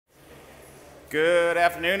Good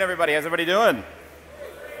afternoon, everybody. How's everybody doing?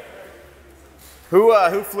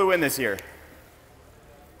 Who flew in this year?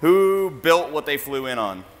 Who built what they flew in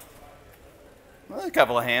on? Well, a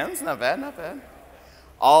couple of hands. Not bad, not bad.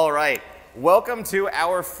 All right. Welcome to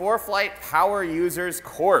our ForeFlight Power Users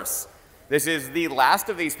course. This is the last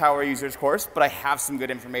of these Power Users course, but I have some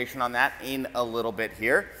good information on that in a little bit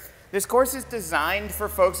here. This course is designed for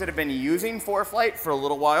folks that have been using ForeFlight for a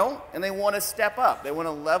little while, and they want to step up. They want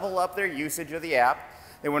to level up their usage of the app.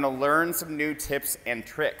 They want to learn some new tips and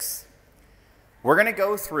tricks. We're going to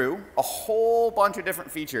go through a whole bunch of different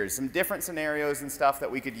features, some different scenarios and stuff that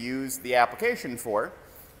we could use the application for.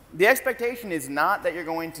 The expectation is not that you're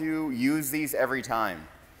going to use these every time.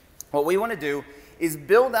 What we want to do is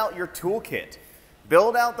build out your toolkit.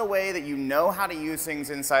 Build out the way that you know how to use things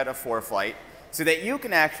inside of ForeFlight, so that you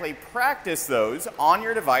can actually practice those on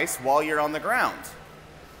your device while you're on the ground.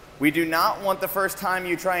 We do not want the first time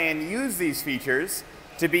you try and use these features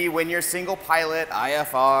to be when you're single pilot,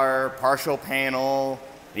 IFR, partial panel,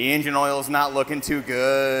 the engine oil's not looking too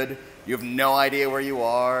good, you have no idea where you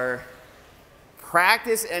are.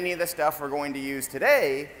 Practice any of the stuff we're going to use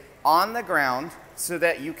today on the ground so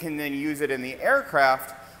that you can then use it in the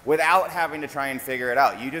aircraft without having to try and figure it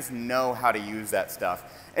out. You just know how to use that stuff.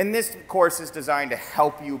 And this course is designed to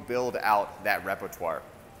help you build out that repertoire.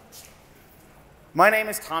 My name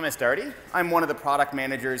is Thomas Darty. I'm one of the product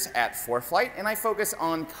managers at ForeFlight, and I focus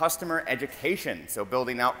on customer education, so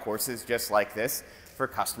building out courses just like this for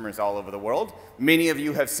customers all over the world. Many of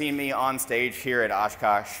you have seen me on stage here at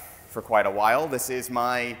Oshkosh for quite a while. This is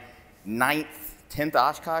my 10th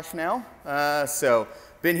Oshkosh now, so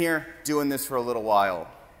been here doing this for a little while.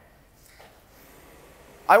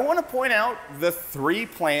 I want to point out the 3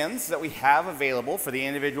 plans that we have available for the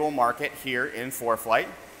individual market here in ForeFlight.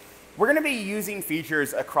 We're going to be using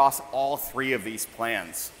features across all 3 of these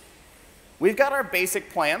plans. We've got our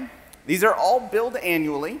basic plan. These are all billed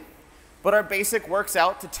annually, but our basic works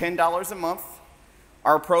out to $10 a month,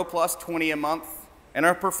 our Pro Plus $20 a month, and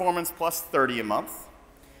our Performance Plus $30 a month.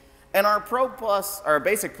 And our Pro Plus, our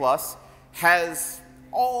Basic Plus, has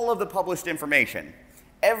all of the published information.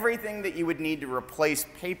 Everything that you would need to replace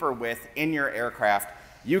paper with in your aircraft,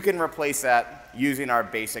 you can replace that using our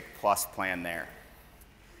Basic Plus plan there.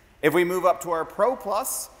 If we move up to our Pro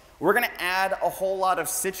Plus, we're going to add a whole lot of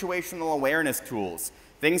situational awareness tools,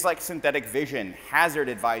 things like synthetic vision, hazard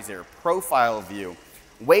advisor, profile view,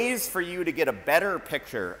 ways for you to get a better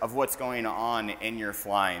picture of what's going on in your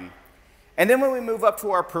flying. And then when we move up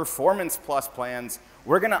to our Performance Plus plans,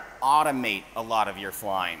 we're going to automate a lot of your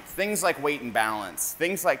flying. Things like weight and balance,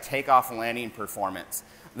 things like takeoff and landing performance.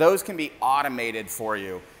 Those can be automated for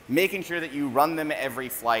you, making sure that you run them every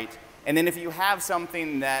flight. And then if you have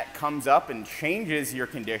something that comes up and changes your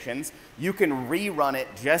conditions, you can rerun it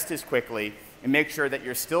just as quickly and make sure that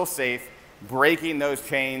you're still safe, breaking those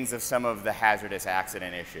chains of some of the hazardous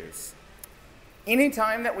accident issues.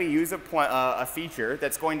 Anytime that we use a feature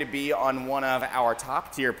that's going to be on one of our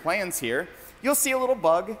top tier plans here, you'll see a little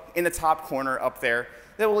bug in the top corner up there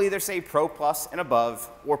that will either say Pro Plus and above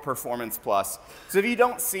or Performance Plus. So if you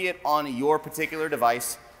don't see it on your particular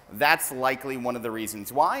device, that's likely one of the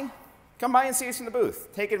reasons why. Come by and see us in the booth.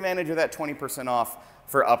 Take advantage of that 20% off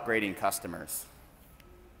for upgrading customers.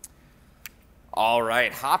 All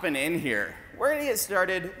right, hopping in here. We're going to get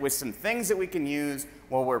started with some things that we can use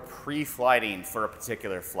while we're pre-flighting for a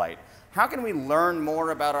particular flight. How can we learn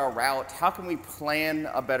more about our route? How can we plan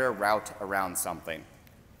a better route around something?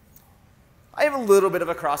 I have a little bit of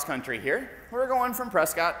a cross country here. We're going from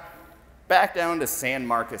Prescott back down to San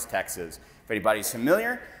Marcos, Texas. If anybody's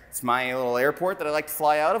familiar, it's my little airport that I like to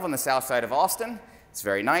fly out of on the south side of Austin. It's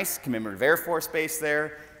very nice, commemorative Air Force Base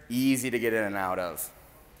there, easy to get in and out of.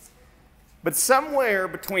 But somewhere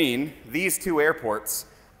between these 2 airports,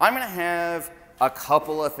 I'm going to have a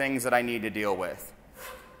couple of things that I need to deal with.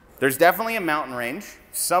 There's definitely a mountain range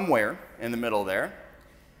somewhere in the middle there,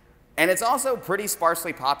 and it's also pretty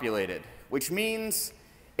sparsely populated, which means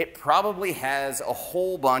it probably has a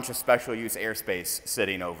whole bunch of special use airspace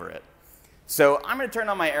sitting over it. So I'm going to turn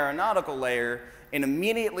on my aeronautical layer and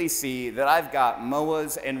immediately see that I've got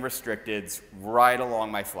MOAs and restricteds right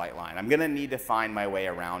along my flight line. I'm going to need to find my way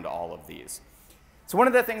around all of these. So one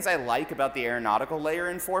of the things I like about the aeronautical layer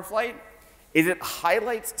in ForeFlight is it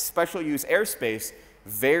highlights special use airspace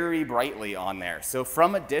very brightly on there. So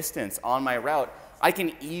from a distance on my route, I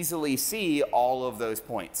can easily see all of those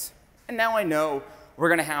points. And now I know we're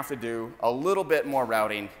going to have to do a little bit more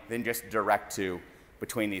routing than just direct to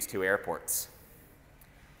between these 2 airports.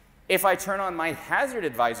 If I turn on my hazard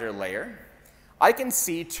advisor layer, I can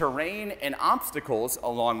see terrain and obstacles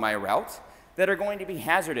along my route that are going to be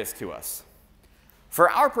hazardous to us. For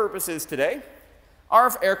our purposes today, our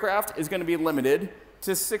aircraft is going to be limited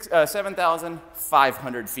to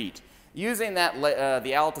 7,500 feet, using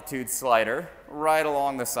the altitude slider right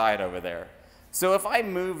along the side over there. So if I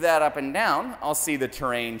move that up and down, I'll see the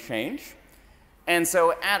terrain change. And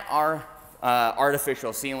so at our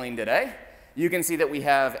artificial ceiling today, you can see that we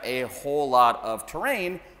have a whole lot of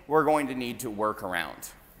terrain we're going to need to work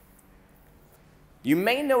around. You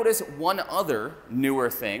may notice one other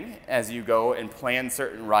newer thing as you go and plan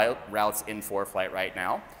certain routes in ForeFlight right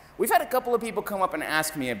now. We've had a couple of people come up and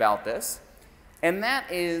ask me about this, and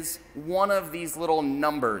that is one of these little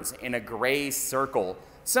numbers in a gray circle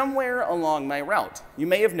somewhere along my route. You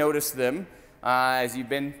may have noticed them as you've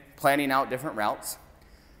been planning out different routes.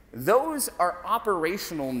 Those are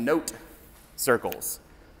operational note circles.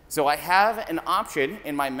 So I have an option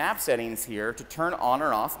in my map settings here to turn on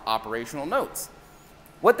or off operational notes.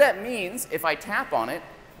 What that means, if I tap on it,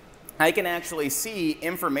 I can actually see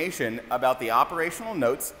information about the operational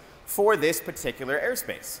notes for this particular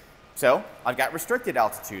airspace. So I've got restricted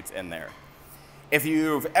altitudes in there. If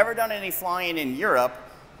you've ever done any flying in Europe,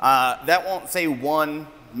 that won't say 1,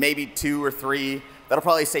 maybe 2 or 3. That'll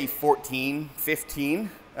probably say 14,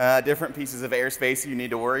 15 different pieces of airspace you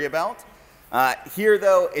need to worry about. Here,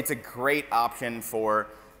 though, it's a great option for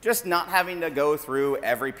just not having to go through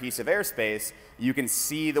every piece of airspace. You can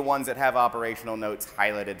see the ones that have operational notes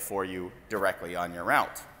highlighted for you directly on your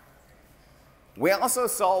route. We also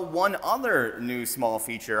saw one other new small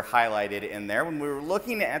feature highlighted in there when we were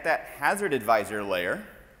looking at that hazard advisor layer.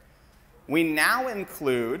 We now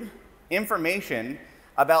include information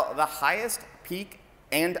about the highest peak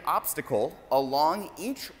and obstacle along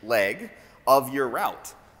each leg of your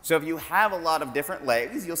route. So if you have a lot of different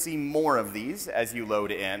legs, you'll see more of these as you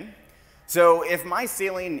load in. So if my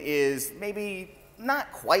ceiling is maybe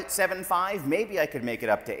not quite 7.5, maybe I could make it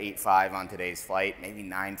up to 8.5 on today's flight, maybe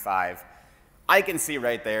 9.5. I can see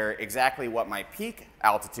right there exactly what my peak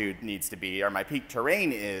altitude needs to be, or my peak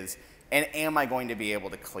terrain is, and am I going to be able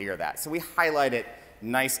to clear that? So we highlight it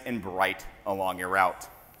nice and bright along your route.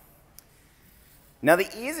 Now the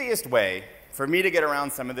easiest way for me to get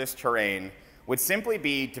around some of this terrain would simply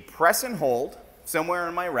be to press and hold somewhere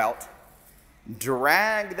in my route,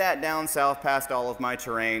 drag that down south past all of my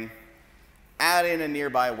terrain, add in a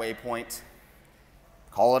nearby waypoint,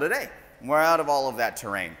 call it a day. We're out of all of that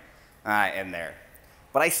terrain in there.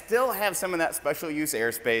 But I still have some of that special use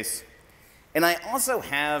airspace, and I also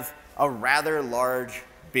have a rather large,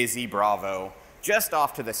 busy Bravo just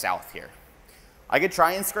off to the south here. I could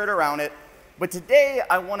try and skirt around it, but today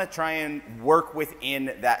I want to try and work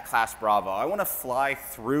within that class Bravo. I want to fly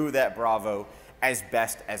through that Bravo as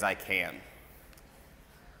best as I can.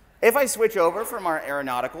 If I switch over from our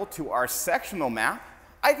aeronautical to our sectional map,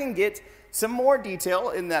 I can get some more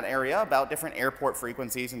detail in that area about different airport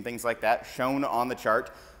frequencies and things like that shown on the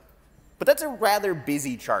chart. But that's a rather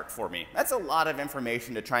busy chart for me. That's a lot of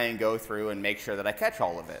information to try and go through and make sure that I catch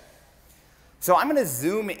all of it. So I'm going to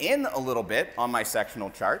zoom in a little bit on my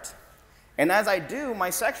sectional chart. And as I do, my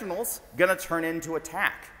sectional's going to turn into a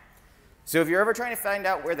tack. So if you're ever trying to find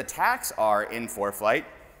out where the tacks are in ForeFlight,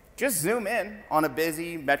 just zoom in on a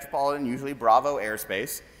busy metropolitan, usually Bravo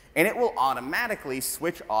airspace, and it will automatically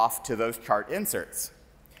switch off to those chart inserts.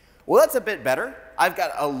 Well, that's a bit better. I've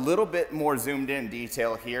got a little bit more zoomed in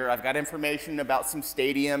detail here. I've got information about some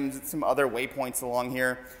stadiums and some other waypoints along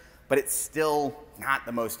here, but it's still not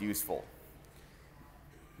the most useful.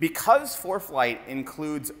 Because ForeFlight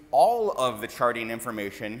includes all of the charting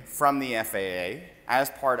information from the FAA as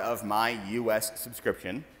part of my US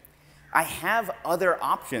subscription, I have other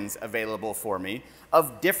options available for me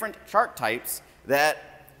of different chart types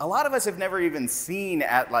that a lot of us have never even seen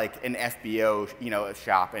at like an FBO,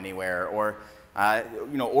 shop anywhere, or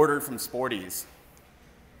ordered from Sporties.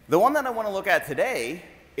 The one that I want to look at today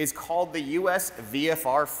is called the US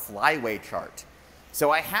VFR Flyway chart. So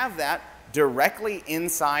I have that directly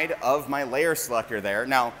inside of my layer selector there.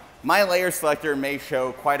 Now, my layer selector may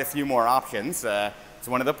show quite a few more options. It's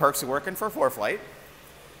one of the perks of working for ForeFlight.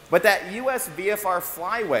 But that US VFR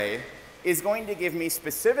Flyway is going to give me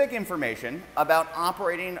specific information about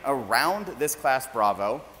operating around this class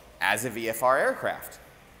Bravo as a VFR aircraft.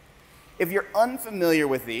 If you're unfamiliar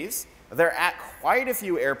with these, they're at quite a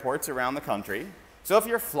few airports around the country. So if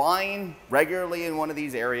you're flying regularly in one of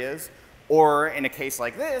these areas, or in a case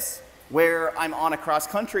like this, where I'm on a cross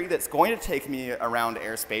country that's going to take me around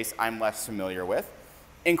airspace I'm less familiar with,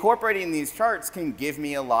 incorporating these charts can give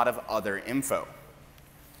me a lot of other info.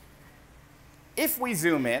 If we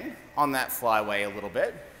zoom in on that flyway a little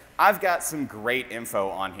bit, I've got some great info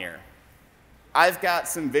on here. I've got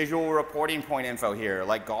some visual reporting point info here,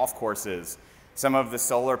 like golf courses, some of the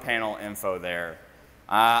solar panel info there.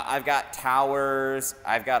 I've got towers,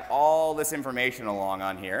 I've got all this information along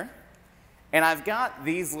on here. And I've got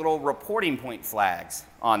these little reporting point flags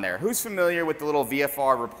on there. Who's familiar with the little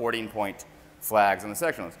VFR reporting point flags on the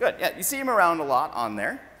sectionals? Good, yeah, you see them around a lot on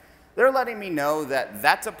there. They're letting me know that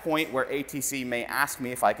that's a point where ATC may ask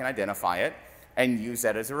me if I can identify it and use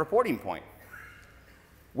that as a reporting point.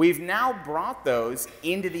 We've now brought those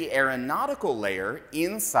into the aeronautical layer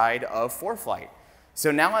inside of ForeFlight. So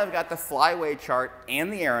now I've got the flyway chart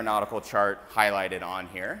and the aeronautical chart highlighted on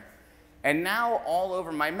here. And now all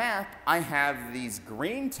over my map, I have these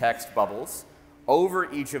green text bubbles over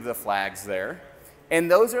each of the flags there. And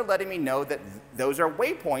those are letting me know that those are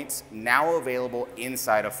waypoints now available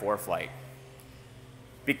inside of ForeFlight.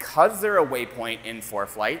 Because they're a waypoint in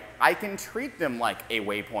ForeFlight, I can treat them like a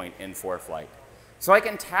waypoint in ForeFlight. So I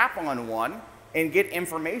can tap on one and get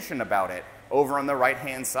information about it over on the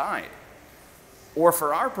right-hand side. Or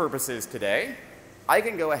for our purposes today, I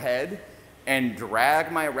can go ahead and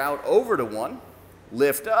drag my route over to one,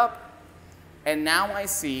 lift up, and now I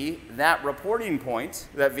see that reporting point,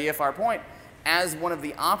 that VFR point, as one of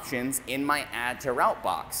the options in my Add to Route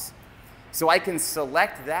box. So I can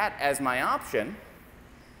select that as my option,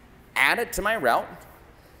 add it to my route,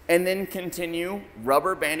 and then continue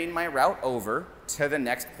rubber banding my route over to the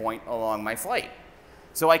next point along my flight.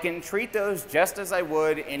 So I can treat those just as I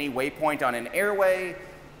would any waypoint on an airway,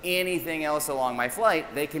 anything else along my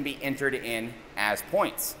flight, they can be entered in as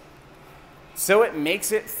points. So it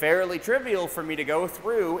makes it fairly trivial for me to go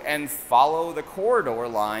through and follow the corridor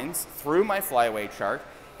lines through my flyway chart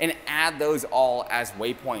and add those all as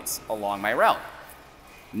waypoints along my route.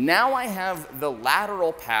 Now I have the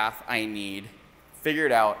lateral path I need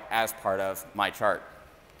figured out as part of my chart.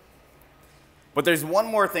 But there's one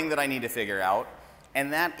more thing that I need to figure out,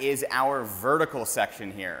 and that is our vertical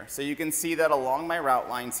section here. So you can see that along my route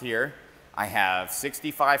lines here, I have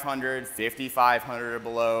 6,500, 5,500 or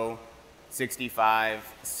below,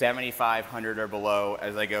 65, 7,500 or below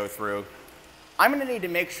as I go through. I'm going to need to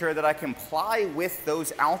make sure that I comply with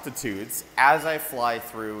those altitudes as I fly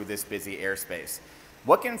through this busy airspace.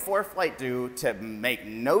 What can ForeFlight do to make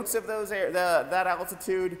notes of those that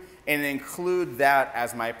altitude and include that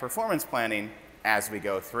as my performance planning as we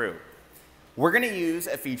go through? We're going to use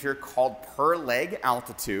a feature called per leg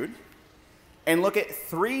altitude and look at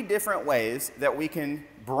 3 different ways that we can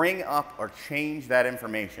bring up or change that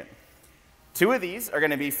information. 2 of these are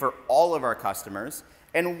going to be for all of our customers,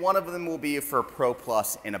 and 1 of them will be for Pro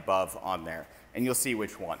Plus and above on there, and you'll see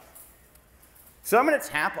which one. So I'm going to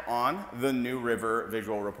tap on the New River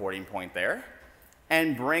visual reporting point there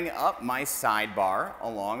and bring up my sidebar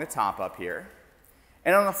along the top up here.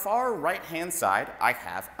 And on the far right-hand side, I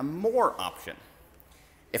have a More option.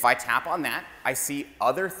 If I tap on that, I see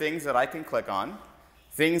other things that I can click on,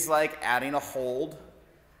 things like adding a hold.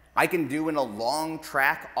 I can do a long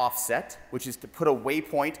track offset, which is to put a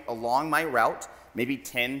waypoint along my route, maybe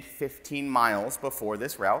 10, 15 miles before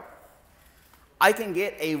this route. I can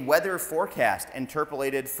get a weather forecast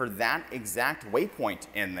interpolated for that exact waypoint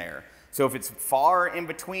in there. So if it's far in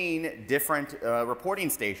between different reporting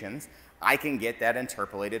stations, I can get that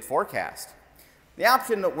interpolated forecast. The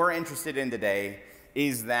option that we're interested in today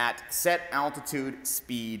is that set altitude,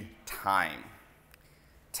 speed, time.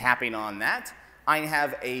 Tapping on that, I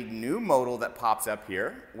have a new modal that pops up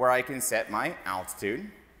here where I can set my altitude,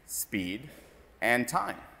 speed, and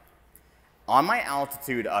time. On my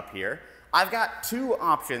altitude up here, I've got 2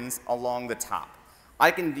 options along the top.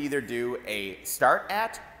 I can either do a start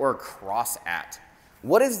at or cross at.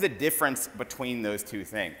 What is the difference between those 2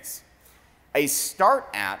 things? A start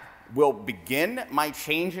at will begin my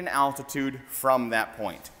change in altitude from that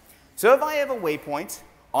point. So if I have a waypoint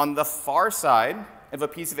on the far side of a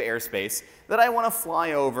piece of airspace that I want to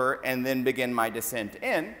fly over and then begin my descent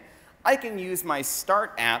in, I can use my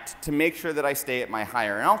start at to make sure that I stay at my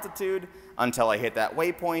higher altitude until I hit that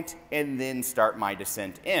waypoint and then start my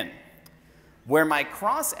descent in. Where my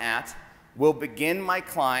cross at will begin my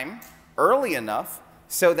climb early enough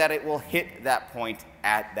so that it will hit that point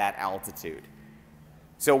at that altitude.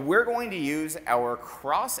 So we're going to use our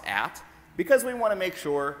cross at because we want to make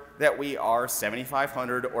sure that we are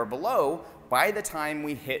 7,500 or below by the time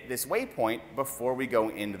we hit this waypoint before we go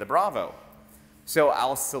into the Bravo. So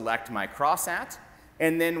I'll select my cross at,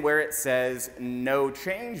 and then where it says no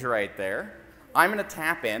change right there, I'm going to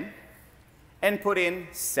tap in and put in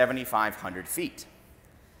 7,500 feet.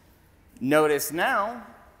 Notice now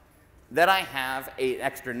that I have an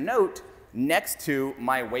extra note next to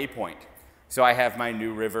my waypoint. So I have my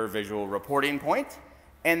New River visual reporting point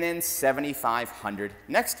and then 7,500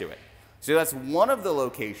 next to it. So that's one of the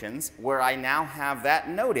locations where I now have that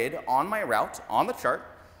noted on my route on the chart.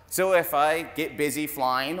 So if I get busy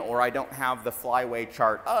flying or I don't have the flyway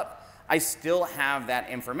chart up, I still have that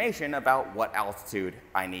information about what altitude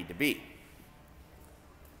I need to be.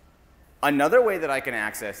 Another way that I can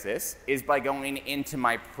access this is by going into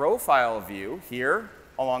my profile view here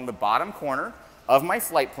along the bottom corner of my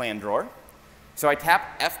flight plan drawer. So I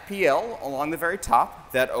tap FPL along the very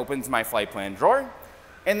top. That opens my flight plan drawer.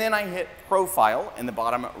 And then I hit profile in the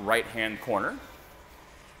bottom right-hand corner.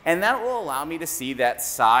 And that will allow me to see that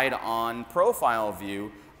side-on profile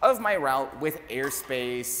view of my route with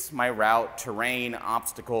airspace, my route, terrain,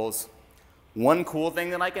 obstacles. One cool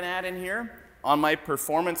thing that I can add in here, on my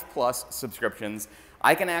Performance Plus subscriptions,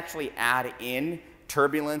 I can actually add in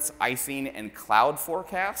turbulence, icing, and cloud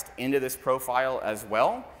forecast into this profile as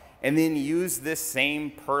well, and then use this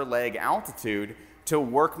same per leg altitude to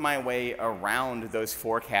work my way around those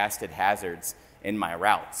forecasted hazards in my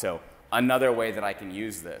route. So another way that I can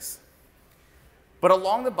use this. But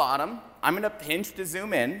along the bottom, I'm going to pinch to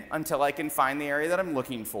zoom in until I can find the area that I'm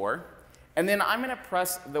looking for. And then I'm going to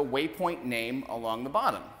press the waypoint name along the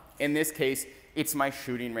bottom. In this case, it's my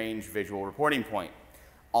shooting range visual reporting point.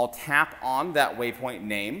 I'll tap on that waypoint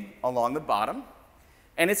name along the bottom,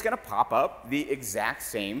 and it's going to pop up the exact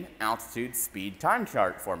same altitude, speed, time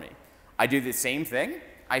chart for me. I do the same thing.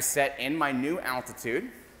 I set in my new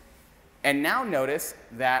altitude, and now notice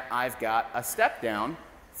that I've got a step down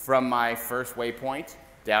from my first waypoint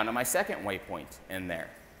down to my second waypoint in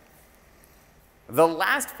there. The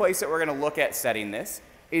last place that we're going to look at setting this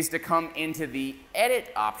is to come into the edit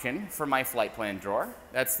option for my flight plan drawer.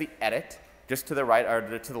 That's the edit, just to the right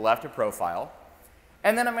or to the left of profile.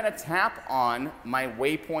 And then I'm going to tap on my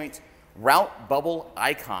waypoint route bubble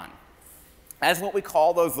icon. That's what we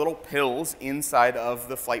call those little pills inside of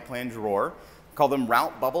the flight plan drawer. We call them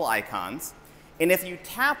route bubble icons. And if you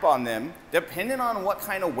tap on them, depending on what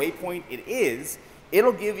kind of waypoint it is,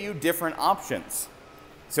 it'll give you different options.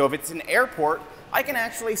 So if it's an airport, I can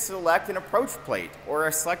actually select an approach plate or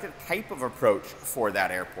a selected type of approach for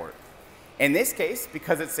that airport. In this case,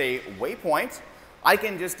 because it's a waypoint, I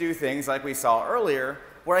can just do things like we saw earlier,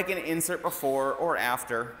 where I can insert before or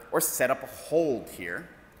after or set up a hold here.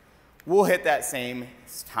 We'll hit that same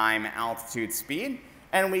time, altitude, speed,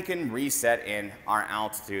 and we can reset in our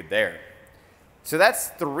altitude there. So that's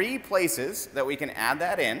 3 places that we can add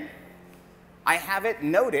that in. I have it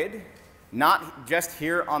noted, not just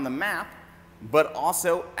here on the map, but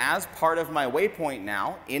also as part of my waypoint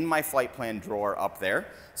now in my flight plan drawer up there.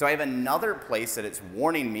 So I have another place that it's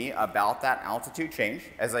warning me about that altitude change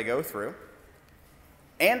as I go through.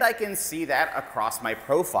 And I can see that across my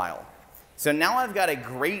profile. So now I've got a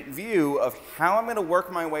great view of how I'm going to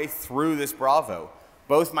work my way through this Bravo.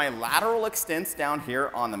 Both my lateral extents down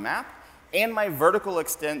here on the map and my vertical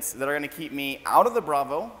extents that are going to keep me out of the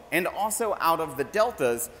Bravo and also out of the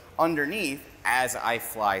deltas underneath as I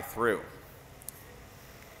fly through.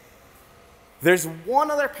 There's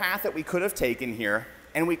one other path that we could have taken here,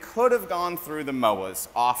 and we could have gone through the MOAs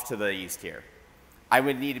off to the east here. I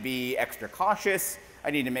would need to be extra cautious.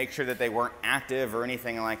 I need to make sure that they weren't active or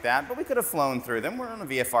anything like that, but we could have flown through them. We're on a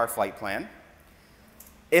VFR flight plan.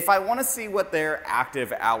 If I want to see what their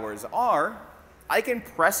active hours are, I can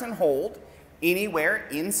press and hold anywhere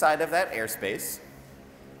inside of that airspace,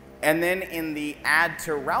 and then in the Add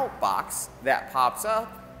to Route box that pops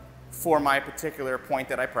up for my particular point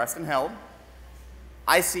that I pressed and held,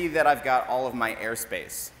 I see that I've got all of my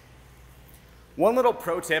airspace. One little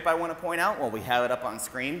pro tip I want to point out while we have it up on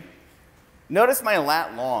screen. Notice my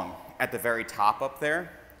lat long at the very top up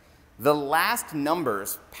there. The last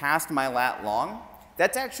numbers past my lat long,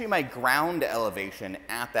 that's actually my ground elevation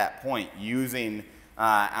at that point using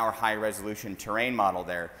our high resolution terrain model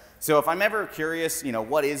there. So if I'm ever curious,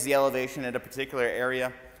 what is the elevation at a particular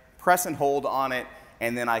area, press and hold on it,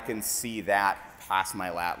 and then I can see that past my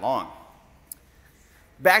lat long.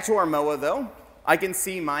 Back to our MOA though, I can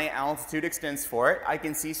see my altitude extents for it. I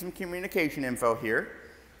can see some communication info here.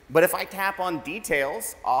 But if I tap on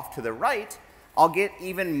details off to the right, I'll get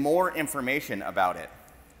even more information about it,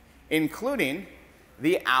 including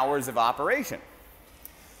the hours of operation.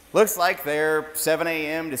 Looks like they're 7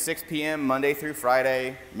 a.m. to 6 p.m. Monday through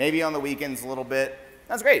Friday, maybe on the weekends a little bit.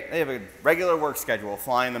 That's great. They have a regular work schedule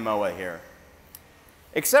flying the MOA here.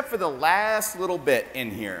 Except for the last little bit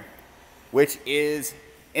in here, which is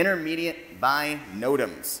intermediate by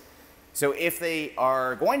NOTAMs. So if they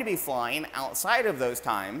are going to be flying outside of those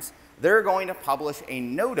times, they're going to publish a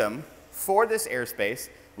NOTAM for this airspace,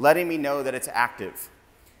 letting me know that it's active.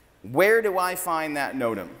 Where do I find that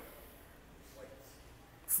NOTAM?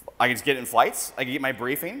 I can just get in flights, I can get my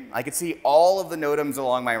briefing, I can see all of the NOTAMs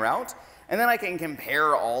along my route, and then I can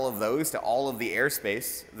compare all of those to all of the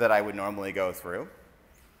airspace that I would normally go through.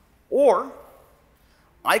 Or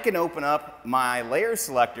I can open up my layer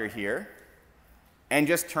selector here and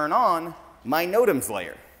just turn on my NOTAMs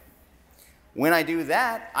layer. When I do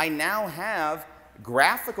that, I now have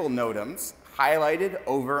graphical NOTAMs highlighted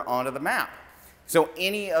over onto the map. So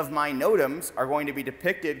any of my NOTAMs are going to be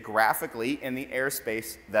depicted graphically in the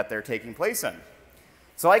airspace that they're taking place in.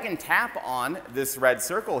 So I can tap on this red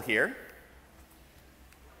circle here,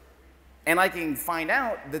 and I can find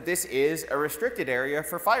out that this is a restricted area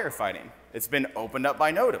for firefighting. It's been opened up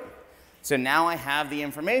by NOTAM. So now I have the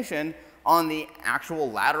information on the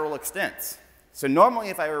actual lateral extents. So normally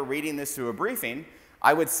if I were reading this through a briefing,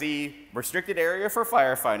 I would see restricted area for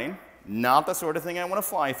firefighting, not the sort of thing I want to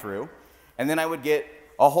fly through, and then I would get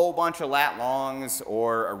a whole bunch of lat longs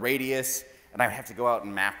or a radius, and I would have to go out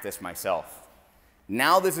and map this myself.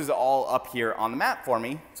 Now this is all up here on the map for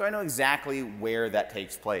me, so I know exactly where that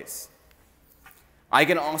takes place. I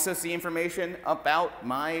can also see information about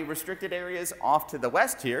my restricted areas off to the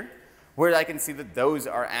west here, where I can see that those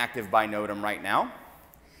are active by NOTAM right now.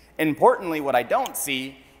 Importantly, what I don't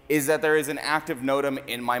see is that there is an active NOTAM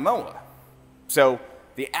in my MOA. So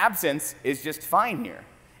the absence is just fine here.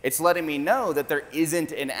 It's letting me know that there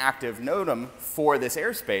isn't an active NOTAM for this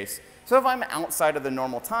airspace. So if I'm outside of the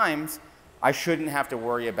normal times, I shouldn't have to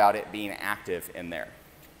worry about it being active in there.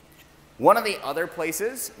 One of the other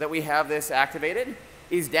places that we have this activated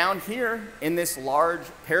is down here in this large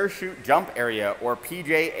parachute jump area, or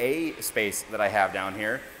PJA space that I have down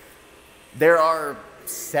here. There are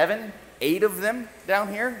 7, 8 of them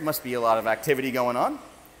down here. Must be a lot of activity going on.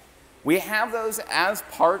 We have those as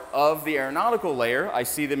part of the aeronautical layer. I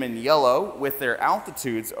see them in yellow with their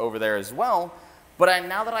altitudes over there as well. But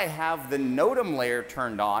now that I have the NOTAM layer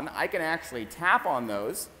turned on, I can actually tap on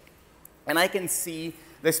those, and I can see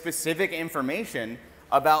the specific information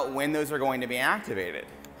about when those are going to be activated.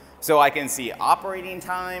 So I can see operating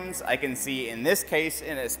times. I can see, in this case,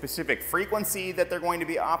 in a specific frequency that they're going to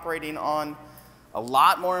be operating on. A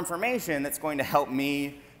lot more information that's going to help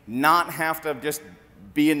me not have to just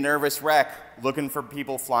be a nervous wreck looking for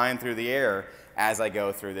people flying through the air as I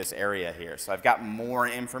go through this area here. So I've got more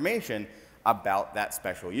information about that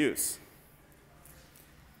special use.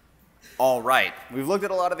 All right, we've looked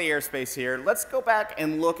at a lot of the airspace here. Let's go back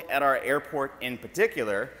and look at our airport in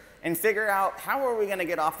particular and figure out how are we going to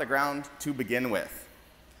get off the ground to begin with.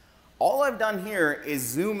 All I've done here is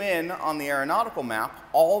zoom in on the aeronautical map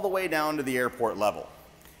all the way down to the airport level.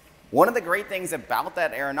 One of the great things about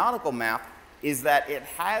that aeronautical map is that it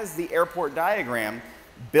has the airport diagram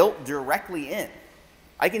built directly in.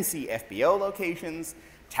 I can see FBO locations,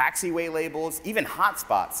 taxiway labels, even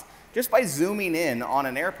hotspots. Just by zooming in on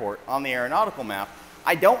an airport on the aeronautical map,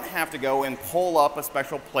 I don't have to go and pull up a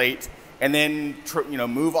special plate and then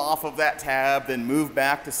move off of that tab, then move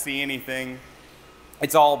back to see anything.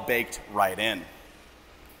 It's all baked right in.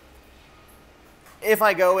 If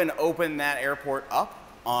I go and open that airport up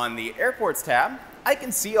on the Airports tab, I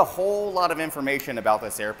can see a whole lot of information about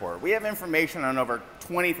this airport. We have information on over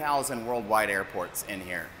 20,000 worldwide airports in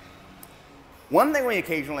here. One thing we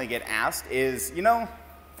occasionally get asked is,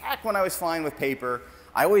 back when I was flying with paper,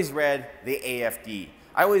 I always read the AFD.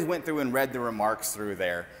 I always went through and read the remarks through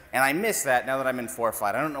there, and I miss that now that I'm in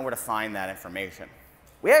ForeFlight. I don't know where to find that information.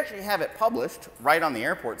 We actually have it published right on the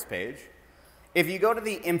airports page. If you go to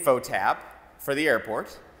the Info tab for the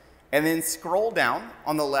airport, and then scroll down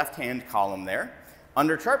on the left-hand column there,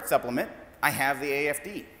 under Chart Supplement, I have the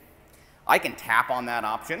AFD. I can tap on that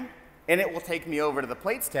option, and it will take me over to the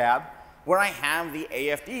Plates tab, where I have the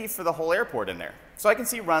AFD for the whole airport in there. So I can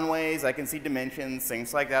see runways, I can see dimensions,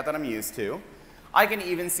 things like that I'm used to. I can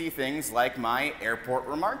even see things like my airport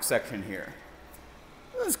remarks section here.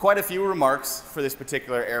 There's quite a few remarks for this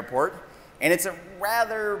particular airport, and it's a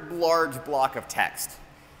rather large block of text.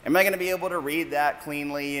 Am I going to be able to read that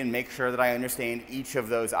cleanly and make sure that I understand each of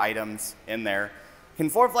those items in there? Can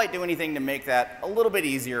ForeFlight do anything to make that a little bit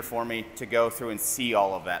easier for me to go through and see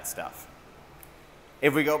all of that stuff?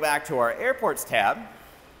 If we go back to our Airports tab,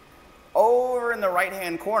 over in the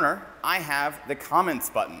right-hand corner, I have the Comments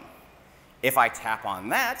button. If I tap on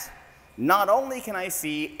that, not only can I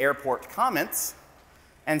see airport comments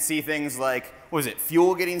and see things like,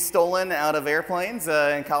 fuel getting stolen out of airplanes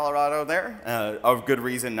in Colorado there, of good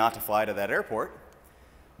reason not to fly to that airport.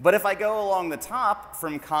 But if I go along the top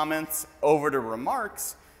from comments over to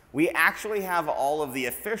remarks, we actually have all of the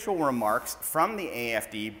official remarks from the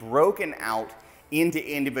AFD broken out into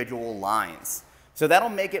individual lines. So that'll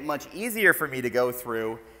make it much easier for me to go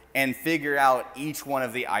through and figure out each one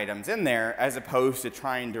of the items in there as opposed to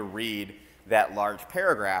trying to read that large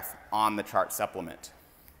paragraph on the chart supplement.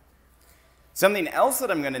 Something else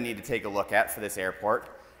that I'm going to need to take a look at for this airport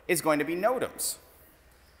is going to be NOTAMs.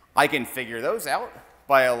 I can figure those out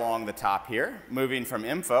by along the top here, moving from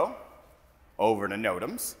info over to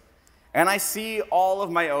NOTAMs. And I see all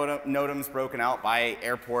of my NOTAMs broken out by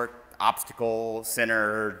airport, obstacle,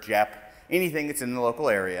 center, JEP, anything that's in the local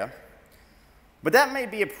area. But that may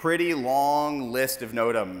be a pretty long list of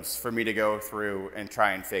NOTAMs for me to go through and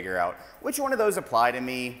try and figure out which one of those apply to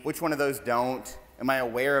me, which one of those don't. Am I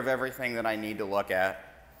aware of everything that I need to look at?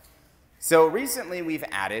 So recently we've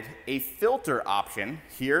added a filter option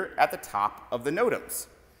here at the top of the NOTAMs.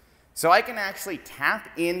 So I can actually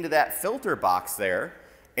tap into that filter box there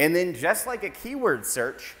and then just like a keyword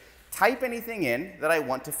search, type anything in that I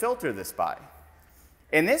want to filter this by.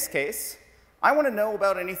 In this case, I want to know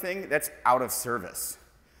about anything that's out of service.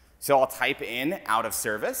 So I'll type in out of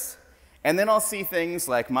service, and then I'll see things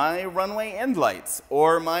like my runway end lights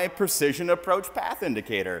or my precision approach path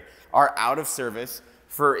indicator are out of service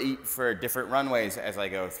for different runways as I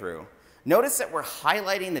go through. Notice that we're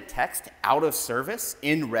highlighting the text out of service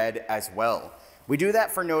in red as well. We do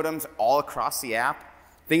that for NOTAMs all across the app.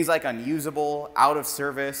 Things like unusable, out of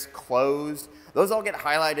service, closed, those all get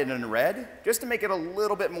highlighted in red just to make it a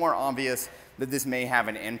little bit more obvious that this may have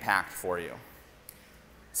an impact for you.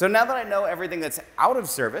 So now that I know everything that's out of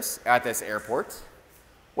service at this airport,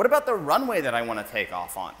 what about the runway that I want to take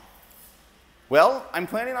off on? Well, I'm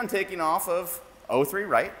planning on taking off of 03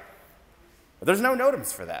 right, but there's no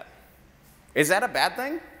NOTAMs for that. Is that a bad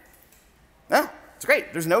thing? No, it's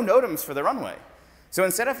great. There's no NOTAMs for the runway. So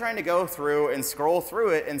instead of trying to go through and scroll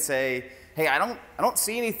through it and say, hey, I don't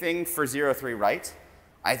see anything for 03 right,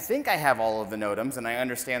 I think I have all of the NOTAMs and I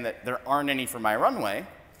understand that there aren't any for my runway.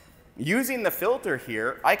 Using the filter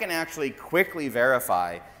here, I can actually quickly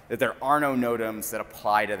verify that there are no NOTAMs that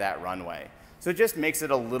apply to that runway. So it just makes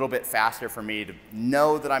it a little bit faster for me to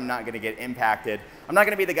know that I'm not going to get impacted. I'm not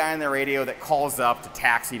going to be the guy on the radio that calls up to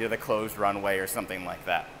taxi to the closed runway or something like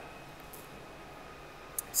that.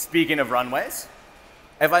 Speaking of runways,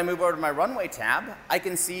 if I move over to my runway tab, I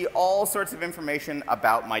can see all sorts of information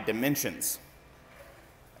about my dimensions.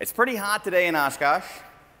 It's pretty hot today in Oshkosh.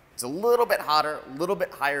 It's a little bit hotter, a little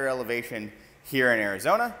bit higher elevation here in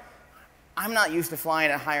Arizona. I'm not used to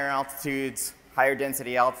flying at higher altitudes, higher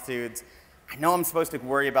density altitudes. I know I'm supposed to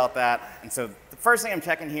worry about that. And so the first thing I'm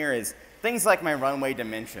checking here is things like my runway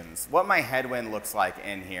dimensions, what my headwind looks like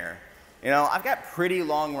in here. You know, I've got pretty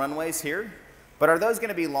long runways here, but are those going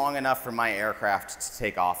to be long enough for my aircraft to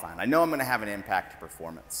take off on? I know I'm going to have an impact to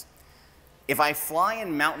performance. If I fly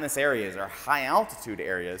in mountainous areas or high altitude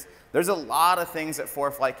areas, there's a lot of things that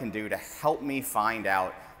ForeFlight can do to help me find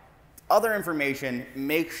out other information,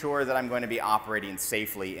 make sure that I'm going to be operating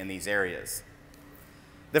safely in these areas.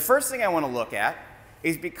 The first thing I want to look at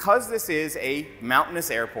is because this is a mountainous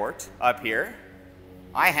airport up here,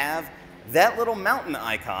 I have that little mountain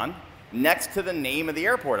icon next to the name of the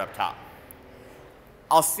airport up top.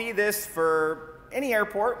 I'll see this for any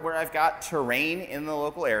airport where I've got terrain in the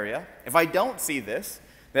local area. If I don't see this,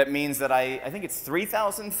 that means that I think it's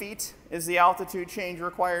 3,000 feet is the altitude change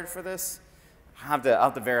required for this. I'll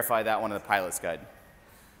have to verify that one in the pilot's guide.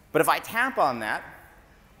 But if I tap on that,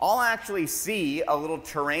 I'll actually see a little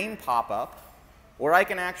terrain pop up where I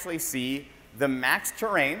can actually see the max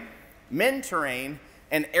terrain, min terrain,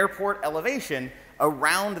 and airport elevation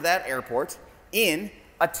around that airport in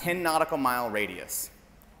a 10 nautical mile radius.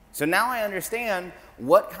 So now I understand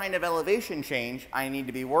what kind of elevation change I need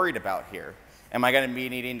to be worried about here. Am I going to be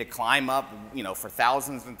needing to climb up, for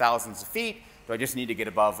thousands and thousands of feet? Do I just need to get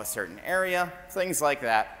above a certain area? Things like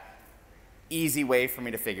that. Easy way for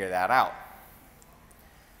me to figure that out.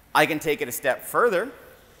 I can take it a step further,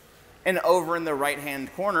 and over in the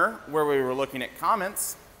right-hand corner where we were looking at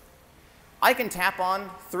comments, I can tap on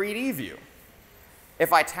 3D view.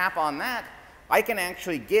 If I tap on that, I can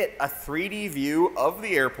actually get a 3D view of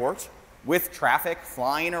the airport with traffic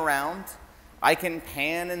flying around. I can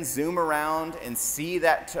pan and zoom around and see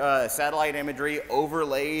that satellite imagery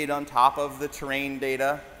overlaid on top of the terrain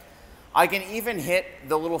data. I can even hit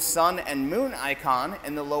the little sun and moon icon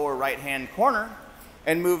in the lower right-hand corner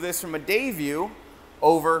and move this from a day view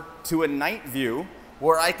over to a night view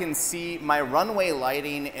where I can see my runway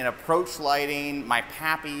lighting and approach lighting, my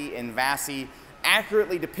PAPI and VASI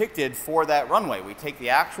accurately depicted for that runway. We take the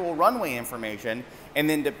actual runway information and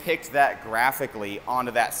then depict that graphically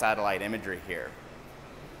onto that satellite imagery here.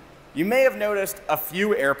 You may have noticed a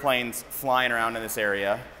few airplanes flying around in this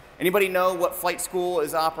area. Anybody know what flight school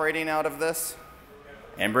is operating out of this?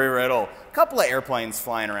 Embry-Riddle. A couple of airplanes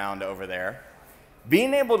flying around over there.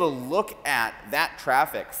 Being able to look at that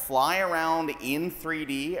traffic fly around in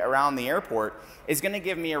 3D around the airport is going to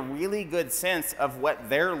give me a really good sense of what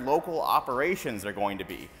their local operations are going to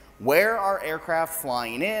be. Where are aircraft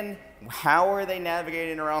flying in? How are they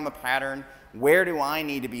navigating around the pattern? Where do I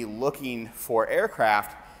need to be looking for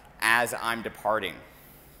aircraft as I'm departing?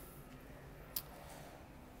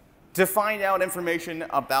 To find out information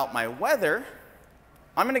about my weather,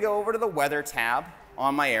 I'm going to go over to the Weather tab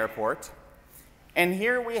on my airport. And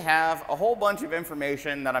here we have a whole bunch of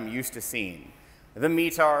information that I'm used to seeing. The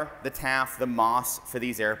METAR, the TAF, the MOS for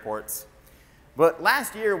these airports. But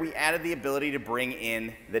last year, we added the ability to bring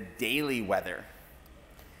in the daily weather.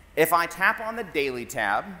 If I tap on the Daily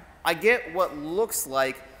tab, I get what looks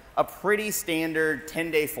like a pretty standard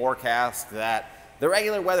 10-day forecast that the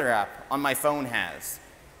regular weather app on my phone has.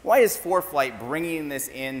 Why is ForeFlight bringing this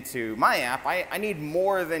into my app? I need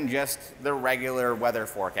more than just the regular weather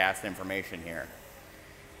forecast information here.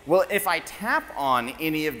 Well, if I tap on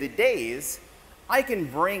any of the days, I can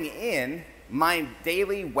bring in my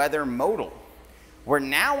daily weather modal, where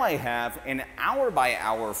now I have an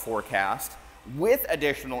hour-by-hour forecast with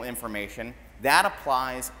additional information that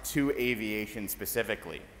applies to aviation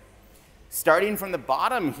specifically. Starting from the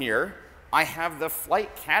bottom here, I have the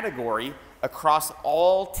flight category across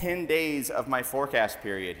all 10 days of my forecast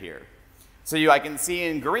period here. So I can see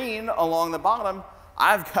in green along the bottom,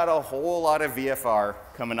 I've got a whole lot of VFR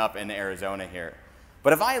coming up in Arizona here.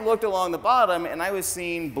 But if I looked along the bottom and I was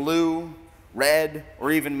seeing blue, red,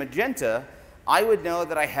 or even magenta, I would know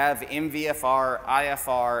that I have MVFR,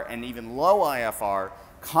 IFR, and even low IFR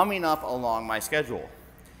coming up along my schedule.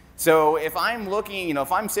 So if I'm looking,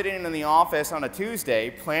 if I'm sitting in the office on a Tuesday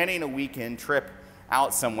planning a weekend trip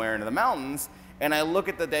out somewhere into the mountains, and I look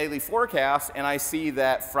at the daily forecast and I see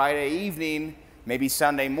that Friday evening, maybe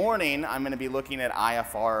Sunday morning, I'm going to be looking at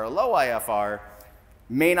IFR or low IFR,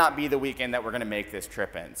 may not be the weekend that we're going to make this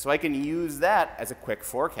trip in. So I can use that as a quick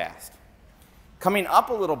forecast. Coming up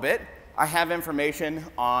a little bit, I have information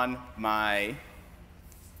on my,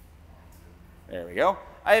 there we go.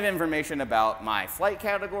 I have information about my flight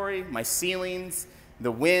category, my ceilings,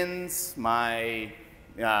 the winds, my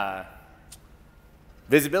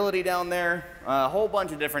visibility down there, a whole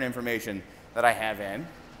bunch of different information that I have in.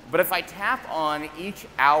 But if I tap on each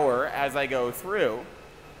hour as I go through,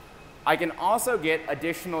 I can also get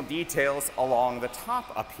additional details along the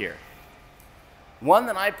top up here. One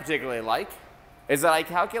that I particularly like is that I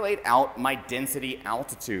calculate out my density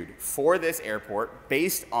altitude for this airport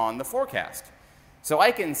based on the forecast. So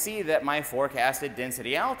I can see that my forecasted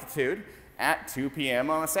density altitude at 2 p.m.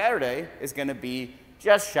 on a Saturday is going to be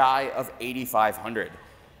just shy of 8,500.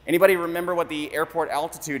 Anybody remember what the airport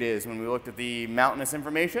altitude is when we looked at the mountainous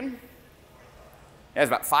information? Yeah, it's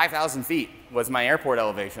about 5,000 feet was my airport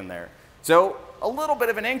elevation there. So a little bit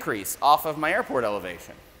of an increase off of my airport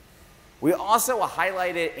elevation. We also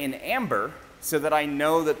highlight it in amber so that I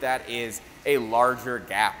know that that is a larger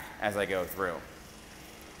gap as I go through.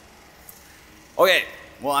 Okay,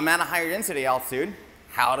 well, I'm at a higher density altitude.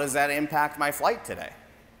 How does that impact my flight today?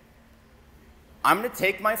 I'm going to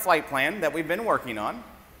take my flight plan that we've been working on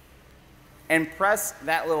and press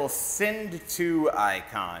that little send to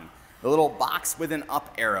icon, the little box with an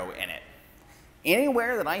up arrow in it.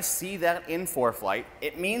 Anywhere that I see that in ForeFlight,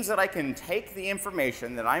 it means that I can take the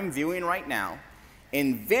information that I'm viewing right now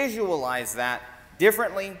and visualize that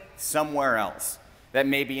differently somewhere else. That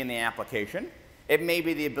may be in the application. It may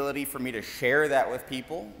be the ability for me to share that with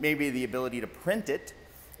people, maybe the ability to print it.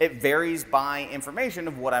 It varies by information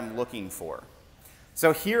of what I'm looking for.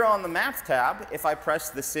 So here on the Maps tab, if I press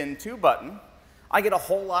the Send To button, I get a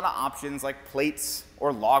whole lot of options like plates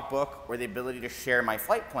or logbook or the ability to share my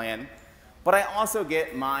flight plan, but I also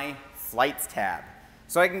get my Flights tab.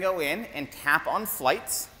 So I can go in and tap on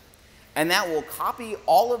Flights, and that will copy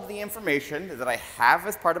all of the information that I have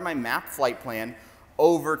as part of my map flight plan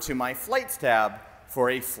over to my Flights tab for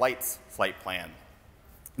a Flights flight plan.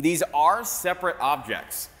 These are separate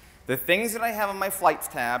objects. The things that I have on my Flights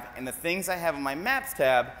tab and the things I have on my Maps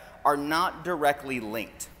tab are not directly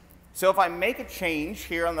linked. So if I make a change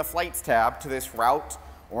here on the Flights tab to this route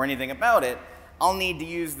or anything about it, I'll need to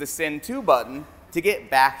use the Send To button to get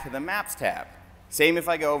back to the Maps tab. Same if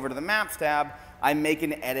I go over to the Maps tab, I make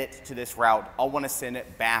an edit to this route, I'll want to send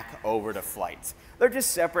it back over to Flights. They're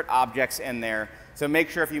just separate objects in there, so make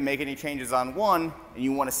sure if you make any changes on one and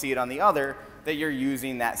you want to see it on the other, that you're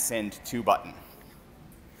using that Send To button.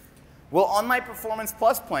 Well, on my Performance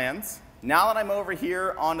Plus plans, now that I'm over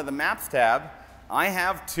here onto the Maps tab, I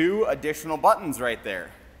have two additional buttons right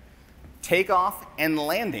there, Takeoff and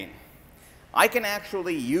Landing. I can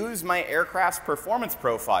actually use my aircraft's performance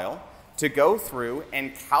profile to go through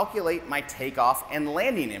and calculate my takeoff and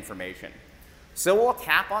landing information. So we'll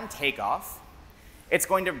tap on takeoff. It's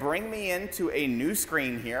going to bring me into a new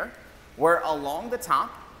screen here where along the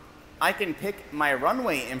top, I can pick my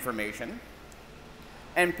runway information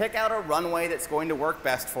and pick out a runway that's going to work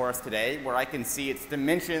best for us today, where I can see its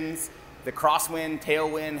dimensions, the crosswind,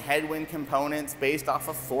 tailwind, headwind components based off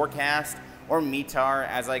of forecast or METAR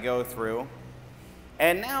as I go through.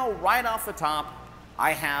 And now right off the top,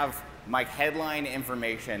 I have my headline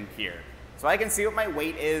information here. So I can see what my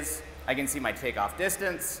weight is, I can see my takeoff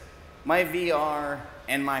distance, my VR,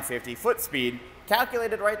 and my 50-foot speed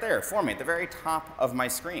calculated right there for me at the very top of my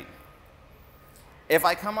screen. If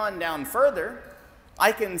I come on down further,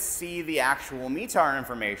 I can see the actual METAR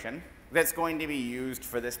information that's going to be used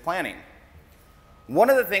for this planning. One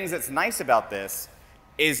of the things that's nice about this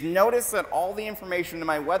is notice that all the information in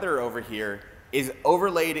my weather over here is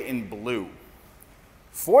overlaid in blue.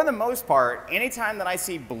 For the most part, anytime that I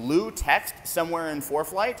see blue text somewhere in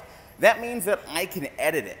ForeFlight, that means that I can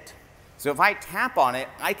edit it. So if I tap on it,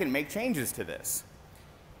 I can make changes to this.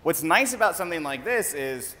 What's nice about something like this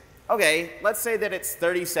is, okay, let's say that it's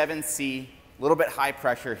 37C, a little bit high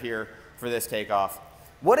pressure here for this takeoff.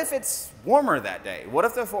 What if it's warmer that day? What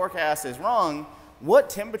if the forecast is wrong? What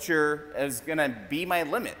temperature is going to be my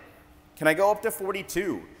limit? Can I go up to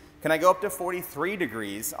 42? Can I go up to 43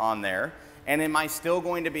 degrees on there? And am I still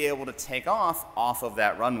going to be able to take off of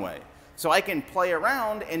that runway? So I can play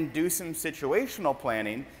around and do some situational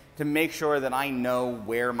planning to make sure that I know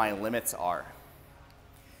where my limits are.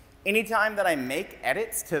 Anytime that I make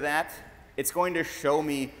edits to that, it's going to show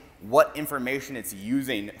me what information it's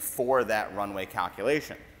using for that runway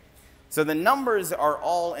calculation. So the numbers are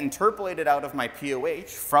all interpolated out of my POH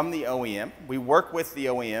from the OEM. We work with the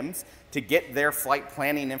OEMs to get their flight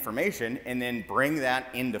planning information and then bring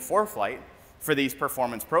that into ForeFlight for these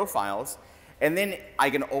performance profiles. And then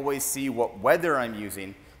I can always see what weather I'm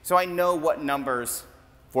using, so I know what numbers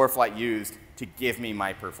ForeFlight used to give me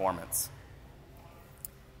my performance.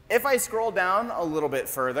 If I scroll down a little bit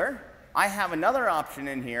further, I have another option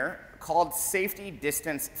in here called safety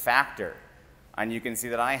distance factor. And you can see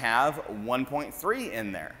that I have 1.3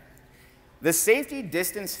 in there. The safety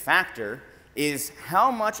distance factor is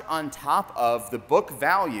how much on top of the book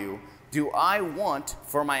value do I want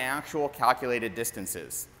for my actual calculated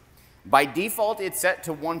distances. By default, it's set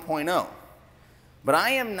to 1.0. But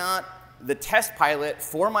I am not the test pilot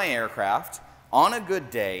for my aircraft on a good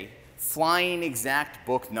day flying exact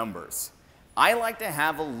book numbers. I like to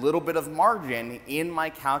have a little bit of margin in my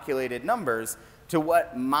calculated numbers to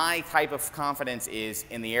what my type of confidence is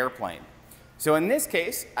in the airplane. So in this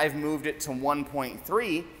case, I've moved it to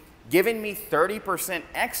 1.3, giving me 30%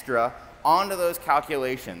 extra onto those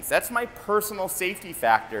calculations. That's my personal safety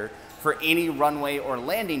factor for any runway or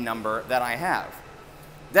landing number that I have.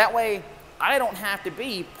 That way, I don't have to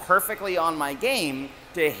be perfectly on my game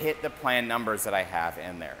to hit the planned numbers that I have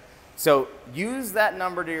in there. So use that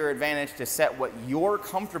number to your advantage to set what you're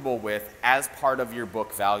comfortable with as part of your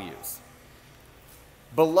book values.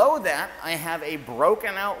 Below that, I have a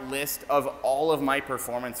broken out list of all of my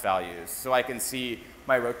performance values. So I can see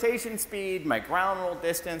my rotation speed, my ground roll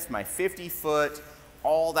distance, my 50-foot,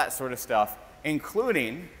 all that sort of stuff,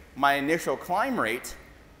 including my initial climb rate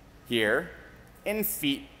here in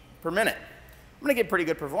feet per minute. I'm going to get pretty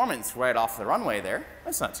good performance right off the runway there.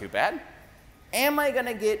 That's not too bad. Am I going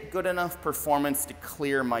to get good enough performance to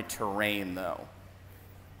clear my terrain, though?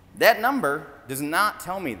 That number does not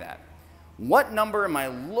tell me that. What number am I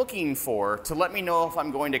looking for to let me know if I'm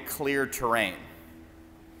going to clear terrain?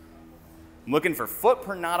 I'm looking for foot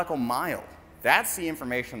per nautical mile. That's the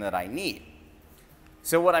information that I need.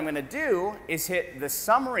 So what I'm going to do is hit the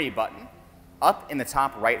summary button up in the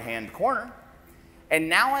top right-hand corner, and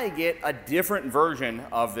now I get a different version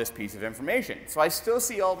of this piece of information. So I still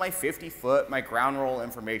see all my 50-foot, my ground roll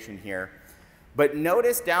information here, but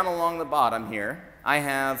notice down along the bottom here, I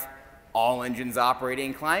have all engines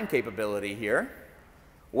operating climb capability here,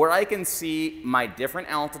 where I can see my different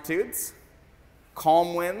altitudes,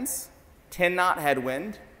 calm winds, 10-knot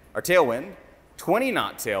headwind, or tailwind,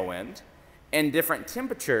 20-knot tailwind, and different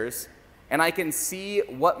temperatures, and I can see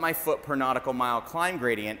what my foot per nautical mile climb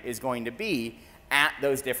gradient is going to be at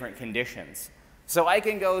those different conditions. So I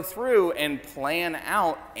can go through and plan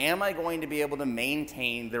out, am I going to be able to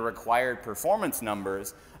maintain the required performance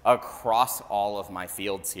numbers across all of my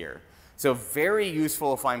fields here? So very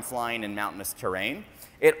useful if I'm flying in mountainous terrain.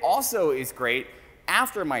 It also is great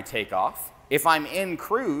after my takeoff. If I'm in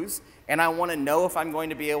cruise and I want to know if I'm going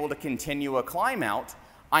to be able to continue a climb out,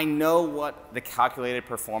 I know what the calculated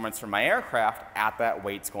performance for my aircraft at that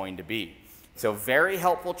weight's going to be. So very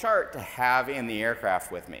helpful chart to have in the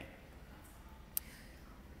aircraft with me.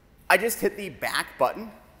 I just hit the back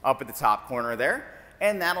button up at the top corner there,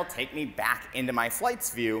 and that'll take me back into my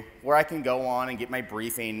flights view where I can go on and get my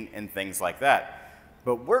briefing and things like that.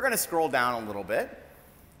 But we're going to scroll down a little bit,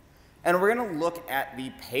 and we're going to look at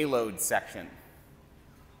the payload section.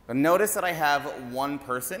 But notice that I have one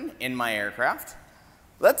person in my aircraft.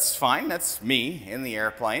 That's fine, that's me in the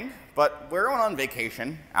airplane, but we're going on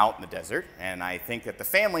vacation out in the desert, and I think that the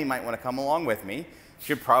family might want to come along with me.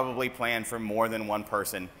 Should probably plan for more than one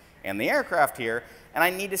person in the aircraft here, and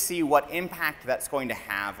I need to see what impact that's going to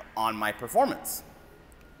have on my performance.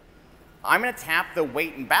 I'm going to tap the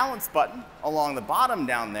weight and balance button along the bottom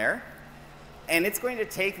down there, and it's going to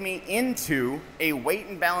take me into a weight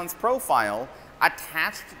and balance profile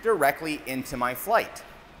attached directly into my flight.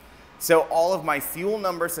 So all of my fuel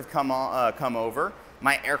numbers have come over,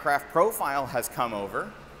 my aircraft profile has come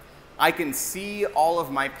over, I can see all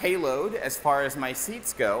of my payload as far as my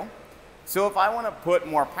seats go. So if I want to put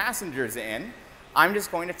more passengers in, I'm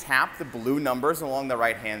just going to tap the blue numbers along the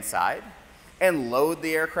right-hand side and load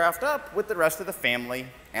the aircraft up with the rest of the family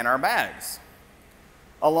and our bags.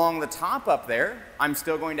 Along the top up there, I'm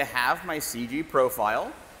still going to have my CG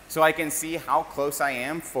profile, so I can see how close I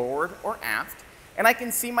am forward or aft, and I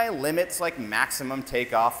can see my limits like maximum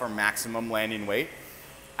takeoff or maximum landing weight.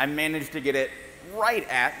 I managed to get it right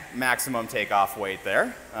at maximum takeoff weight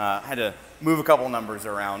there. Had to move a couple numbers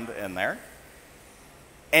around in there.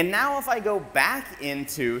 And now if I go back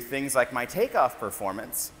into things like my takeoff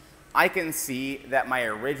performance, I can see that my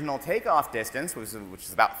original takeoff distance, which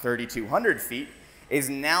is about 3,200 feet, is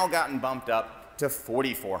now gotten bumped up to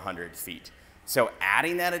 4,400 feet. So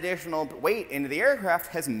adding that additional weight into the aircraft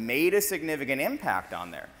has made a significant impact on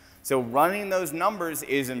there. So running those numbers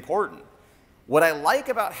is important. What I like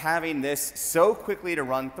about having this so quickly to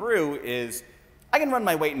run through is I can run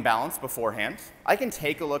my weight and balance beforehand. I can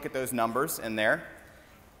take a look at those numbers in there.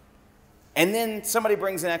 And then somebody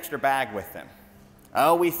brings an extra bag with them.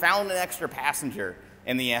 Oh, we found an extra passenger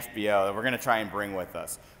in the FBO that we're going to try and bring with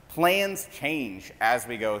us. Plans change as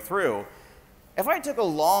we go through. If I took a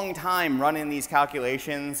long time running these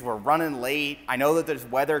calculations, we're running late, I know that there's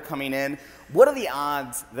weather coming in, what are the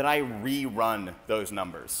odds that I rerun those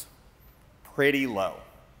numbers? Pretty low.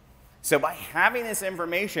 So by having this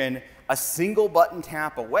information a single button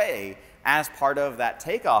tap away as part of that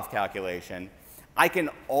takeoff calculation, I can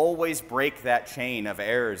always break that chain of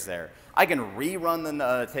errors there. I can rerun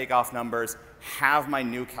the takeoff numbers, have my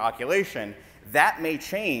new calculation. That may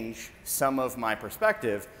change some of my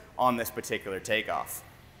perspective on this particular takeoff.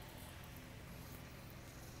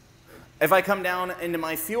 If I come down into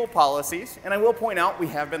my fuel policies, and I will point out we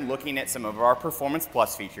have been looking at some of our Performance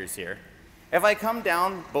Plus features here. If I come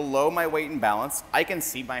down below my weight and balance, I can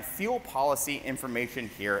see my fuel policy information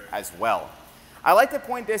here as well. I like to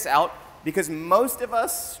point this out because most of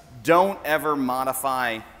us don't ever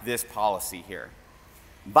modify this policy here.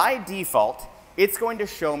 By default, it's going to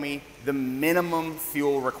show me the minimum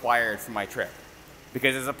fuel required for my trip.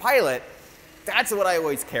 Because as a pilot, that's what I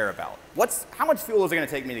always care about. How much fuel is it going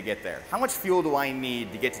to take me to get there? How much fuel do I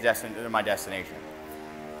need to get to my destination?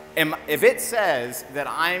 And if it says that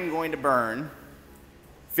I'm going to burn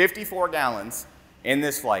 54 gallons in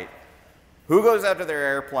this flight, who goes out to their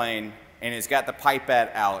airplane and has got the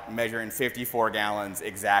pipette out measuring 54 gallons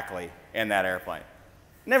exactly in that airplane?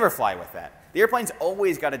 Never fly with that. The airplane's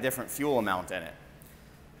always got a different fuel amount in it.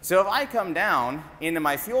 So if I come down into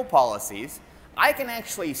my fuel policies, I can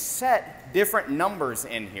actually set different numbers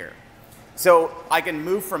in here. So I can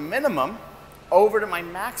move from minimum over to my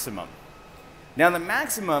maximum. Now the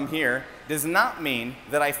maximum here does not mean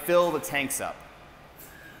that I fill the tanks up.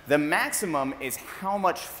 The maximum is how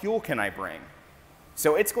much fuel can I bring.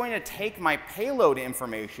 So it's going to take my payload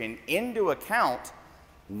information into account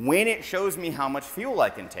when it shows me how much fuel I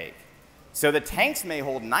can take. So the tanks may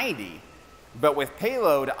hold 90, but with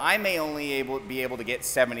payload, I may only be able to get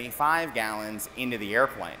 75 gallons into the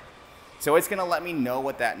airplane. So it's going to let me know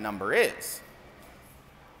what that number is.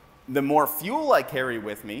 The more fuel I carry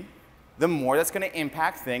with me, the more that's going to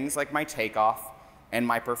impact things like my takeoff and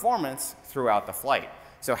my performance throughout the flight.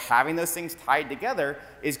 So having those things tied together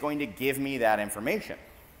is going to give me that information.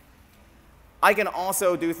 I can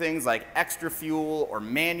also do things like extra fuel or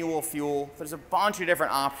manual fuel. There's a bunch of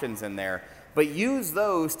different options in there, but use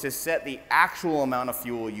those to set the actual amount of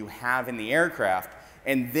fuel you have in the aircraft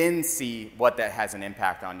and then see what that has an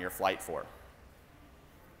impact on your flight for.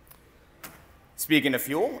 Speaking of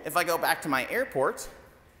fuel, if I go back to my airport,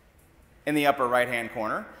 in the upper right-hand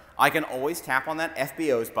corner, I can always tap on that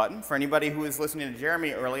FBOs button. For anybody who was listening to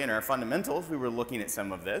Jeremy early in our fundamentals, we were looking at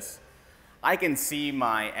some of this. I can see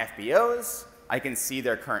my FBOs. I can see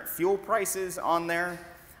their current fuel prices on there.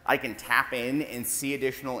 I can tap in and see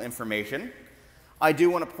additional information. I do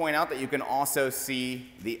want to point out that you can also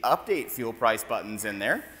see the update fuel price buttons in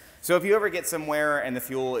there. So if you ever get somewhere and the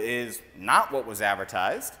fuel is not what was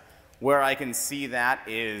advertised, where I can see that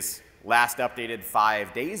is last updated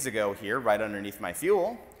 5 days ago here, right underneath my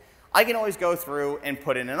fuel, I can always go through and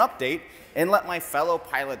put in an update and let my fellow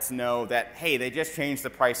pilots know that, hey, they just changed the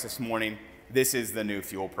price this morning. This is the new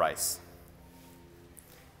fuel price.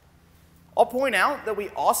 I'll point out that we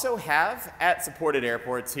also have, at supported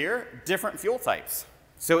airports here, different fuel types.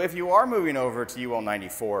 So if you are moving over to UL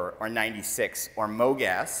 94 or 96 or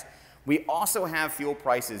MoGas, we also have fuel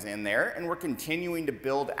prices in there, and we're continuing to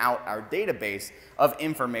build out our database of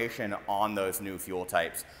information on those new fuel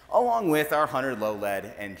types, along with our 100 low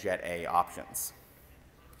lead and Jet A options.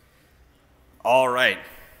 All right,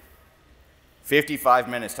 55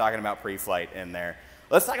 minutes talking about pre-flight in there.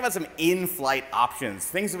 Let's talk about some in-flight options,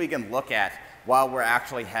 things that we can look at while we're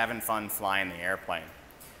actually having fun flying the airplane.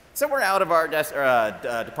 So we're out of our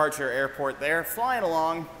departure airport there, flying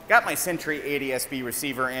along, got my Sentry ADS-B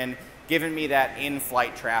receiver in, giving me that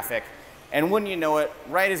in-flight traffic. And wouldn't you know it,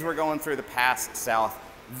 right as we're going through the pass south,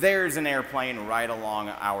 there's an airplane right along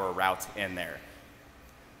our route in there.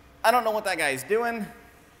 I don't know what that guy's doing,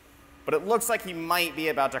 but it looks like he might be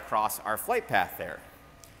about to cross our flight path there.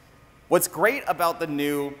 What's great about the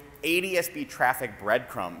new ADS-B traffic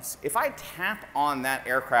breadcrumbs, if I tap on that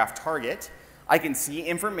aircraft target, I can see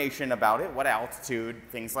information about it, what altitude,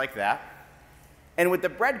 things like that. And with the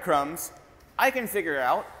breadcrumbs, I can figure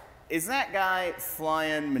out, is that guy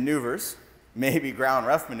flying maneuvers, maybe ground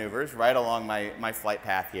rough maneuvers, right along my flight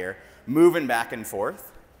path here, moving back and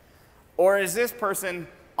forth? Or is this person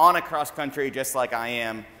on a cross country just like I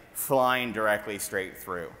am, flying directly straight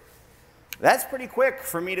through? That's pretty quick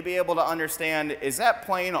for me to be able to understand, is that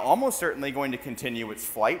plane almost certainly going to continue its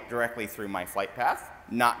flight directly through my flight path?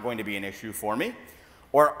 Not going to be an issue for me.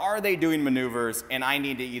 Or are they doing maneuvers and I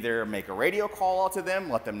need to either make a radio call out to them,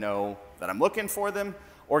 let them know that I'm looking for them,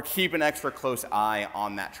 or keep an extra close eye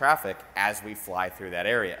on that traffic as we fly through that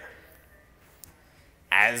area.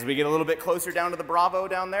 As we get a little bit closer down to the Bravo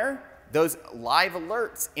down there, those live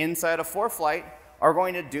alerts inside of ForeFlight are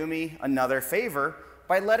going to do me another favor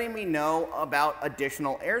by letting me know about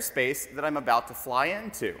additional airspace that I'm about to fly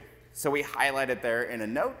into. So we highlight it there in a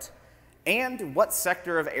note, and what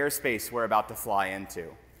sector of airspace we're about to fly into.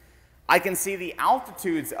 I can see the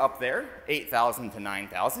altitudes up there, 8,000 to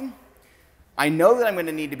 9,000. I know that I'm going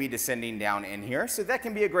to need to be descending down in here, so that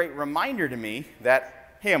can be a great reminder to me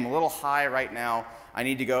that, hey, I'm a little high right now. I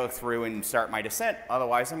need to go through and start my descent,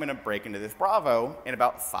 otherwise I'm going to break into this Bravo in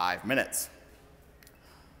about 5 minutes.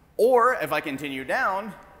 Or if I continue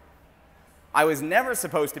down, I was never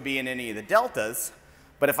supposed to be in any of the deltas,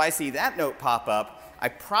 but if I see that note pop up, I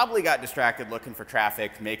probably got distracted looking for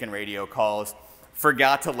traffic, making radio calls,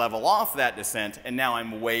 forgot to level off that descent, and now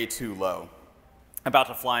I'm way too low. About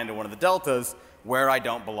to fly into one of the deltas where I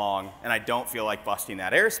don't belong, and I don't feel like busting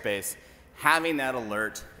that airspace. Having that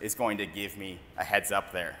alert is going to give me a heads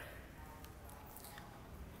up there.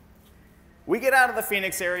 We get out of the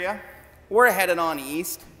Phoenix area, we're headed on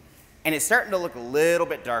east, and it's starting to look a little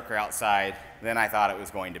bit darker outside than I thought it was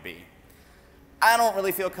going to be. I don't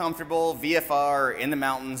really feel comfortable VFR in the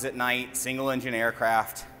mountains at night, single engine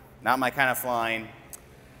aircraft, not my kind of flying.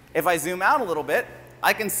 If I zoom out a little bit,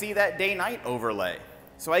 I can see that day-night overlay.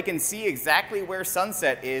 So I can see exactly where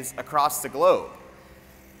sunset is across the globe.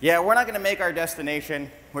 Yeah, we're not gonna make our destination.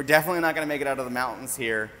 We're definitely not gonna make it out of the mountains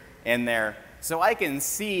here and there. So I can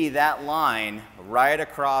see that line right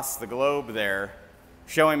across the globe there,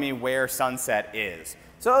 showing me where sunset is.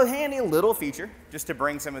 So a handy little feature, just to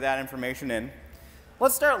bring some of that information in.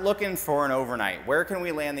 Let's start looking for an overnight. Where can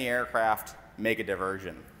we land the aircraft, make a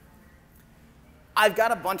diversion? I've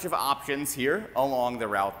got a bunch of options here along the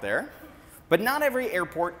route there, but not every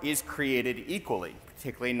airport is created equally,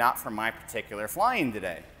 particularly not for my particular flying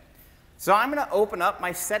today. So I'm gonna open up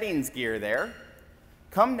my settings gear there,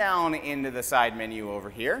 come down into the side menu over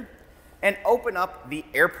here, and open up the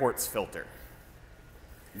airports filter.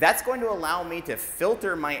 That's going to allow me to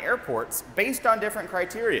filter my airports based on different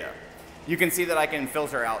criteria. You can see that I can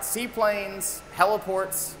filter out seaplanes,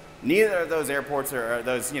 heliports. Neither of those airports are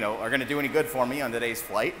going to do any good for me on today's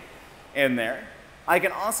flight in there. I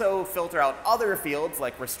can also filter out other fields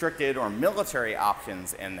like restricted or military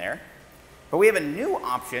options in there. But we have a new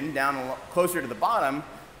option down closer to the bottom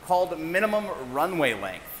called minimum runway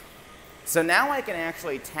length. So now I can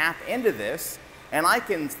actually tap into this and I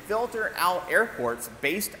can filter out airports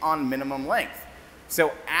based on minimum length.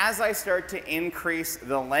 So as I start to increase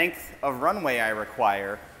the length of runway I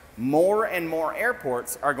require, more and more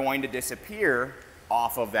airports are going to disappear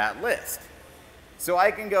off of that list. So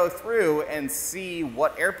I can go through and see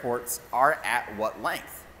what airports are at what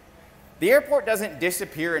length. The airport doesn't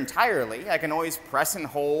disappear entirely. I can always press and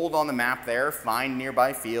hold on the map there, find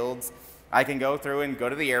nearby fields. I can go through and go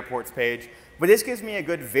to the airports page, but this gives me a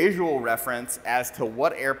good visual reference as to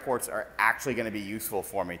what airports are actually going to be useful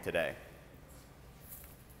for me today.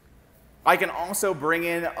 I can also bring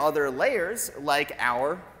in other layers like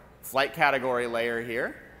our flight category layer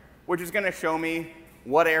here, which is going to show me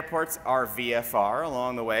what airports are VFR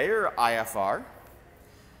along the way or IFR.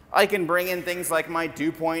 I can bring in things like my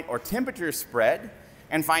dew point or temperature spread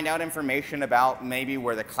and find out information about maybe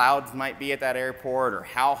where the clouds might be at that airport or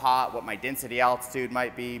how hot, what my density altitude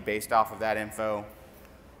might be based off of that info.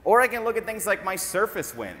 Or I can look at things like my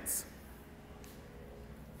surface winds.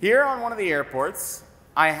 Here on one of the airports,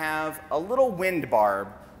 I have a little wind barb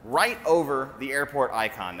right over the airport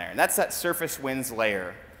icon there, and that's that surface winds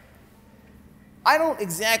layer. I don't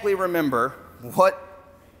exactly remember what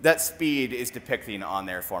that speed is depicting on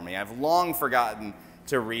there for me. I've long forgotten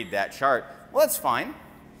to read that chart. Well, that's fine.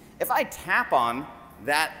 If I tap on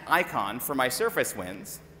that icon for my surface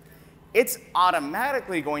winds, it's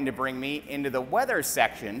automatically going to bring me into the weather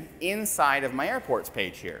section inside of my airports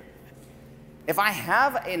page here. If I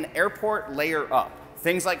have an airport layer up,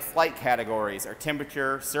 things like flight categories or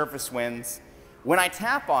temperature, surface winds, when I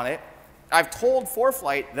tap on it, I've told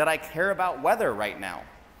ForeFlight that I care about weather right now.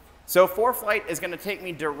 So ForeFlight is going to take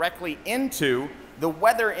me directly into the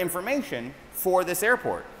weather information for this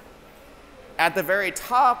airport. At the very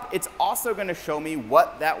top, it's also going to show me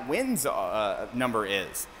what that winds number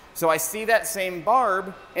is. So I see that same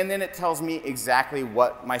barb, and then it tells me exactly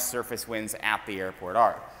what my surface winds at the airport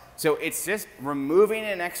are. So it's just removing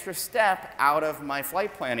an extra step out of my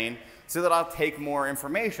flight planning so that I'll take more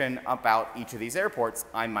information about each of these airports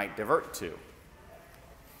I might divert to.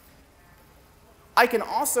 I can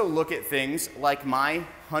also look at things like my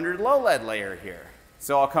 100 low lead layer here.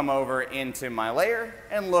 So I'll come over into my layer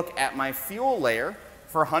and look at my fuel layer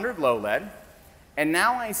for 100 low lead, and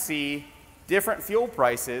now I see different fuel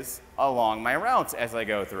prices along my routes as I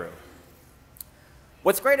go through.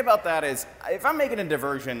 What's great about that is if I'm making a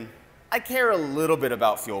diversion, I care a little bit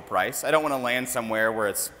about fuel price. I don't want to land somewhere where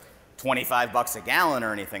it's 25 bucks a gallon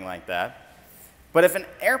or anything like that. But if an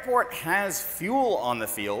airport has fuel on the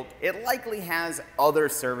field, it likely has other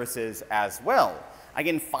services as well. I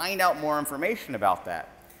can find out more information about that.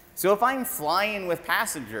 So if I'm flying with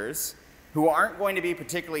passengers who aren't going to be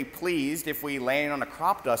particularly pleased if we land on a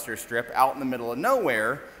crop duster strip out in the middle of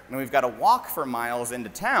nowhere and we've got to walk for miles into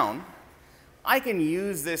town, I can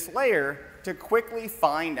use this layer to quickly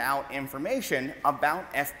find out information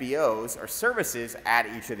about FBOs or services at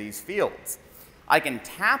each of these fields. I can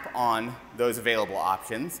tap on those available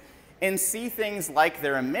options and see things like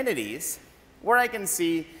their amenities, where I can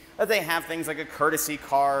see that they have things like a courtesy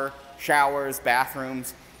car, showers,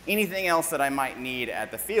 bathrooms, anything else that I might need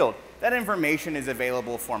at the field. That information is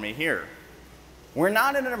available for me here. We're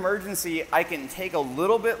not in an emergency. I can take a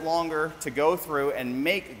little bit longer to go through and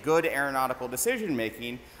make good aeronautical decision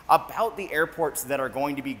making about the airports that are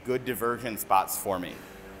going to be good diversion spots for me.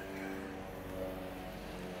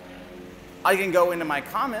 I can go into my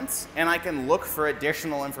comments and I can look for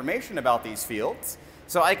additional information about these fields.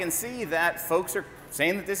 So I can see that folks are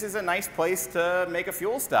saying that this is a nice place to make a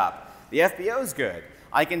fuel stop. The FBO is good.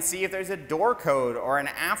 I can see if there's a door code or an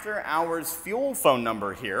after hours fuel phone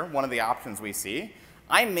number here, one of the options we see.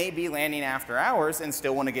 I may be landing after hours and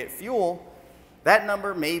still want to get fuel. That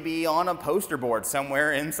number may be on a poster board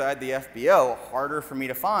somewhere inside the FBO, harder for me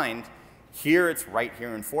to find. Here it's right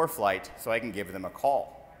here in ForeFlight, so I can give them a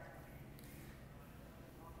call.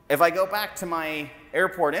 If I go back to my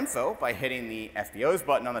airport info by hitting the FBOs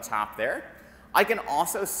button on the top there, I can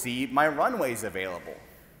also see my runways available.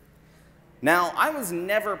 Now, I was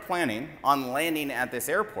never planning on landing at this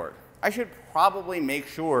airport. I should probably make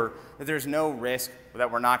sure that there's no risk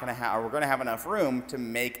that we're going to have enough room to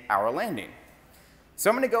make our landing. So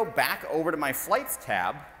I'm going to go back over to my flights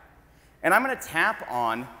tab, and I'm going to tap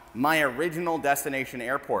on my original destination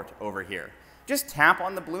airport over here. Just tap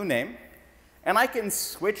on the blue name, and I can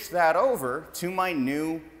switch that over to my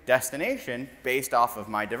new destination based off of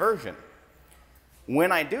my diversion.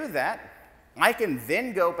 When I do that, I can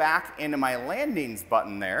then go back into my landings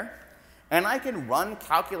button there, and I can run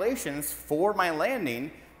calculations for my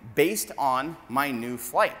landing based on my new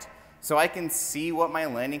flight. So I can see what my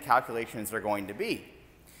landing calculations are going to be.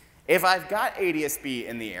 If I've got ADS-B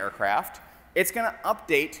in the aircraft, it's going to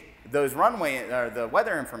update those runway or the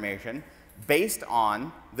weather information based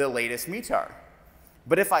on the latest METAR.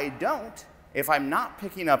 But if I don't, if I'm not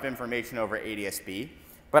picking up information over ADSB,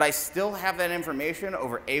 but I still have that information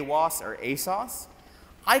over AWOS or ASOS,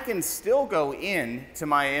 I can still go in to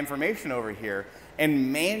my information over here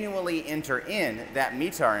and manually enter in that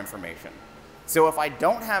METAR information. So if I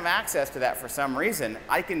don't have access to that for some reason,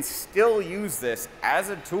 I can still use this as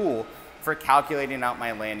a tool for calculating out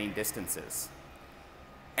my landing distances.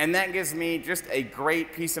 And that gives me just a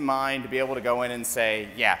great peace of mind to be able to go in and say,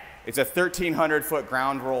 yeah, it's a 1,300-foot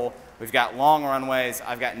ground roll. We've got long runways.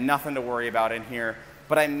 I've got nothing to worry about in here.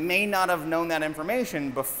 But I may not have known that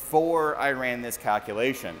information before I ran this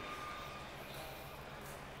calculation.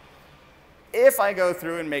 If I go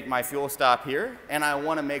through and make my fuel stop here, and I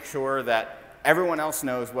want to make sure that everyone else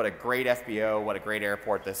knows what a great FBO, what a great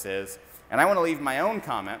airport this is, and I want to leave my own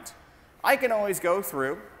comment, I can always go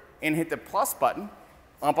through and hit the plus button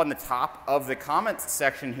up on the top of the comments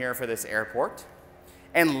section here for this airport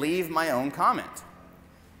and leave my own comment.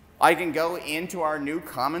 I can go into our new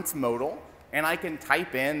comments modal and I can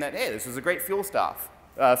type in that, hey, this was a great fuel stop.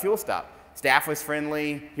 Staff was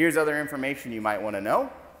friendly. Here's other information you might want to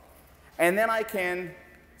know. And then I can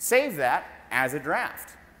save that as a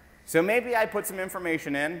draft. So maybe I put some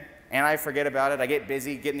information in and I forget about it. I get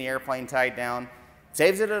busy getting the airplane tied down.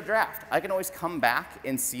 Saves it as a draft. I can always come back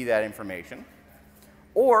and see that information.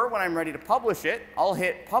 Or when I'm ready to publish it, I'll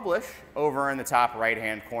hit publish over in the top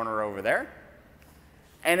right-hand corner over there.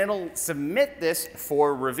 And it'll submit this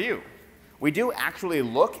for review. We do actually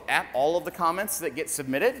look at all of the comments that get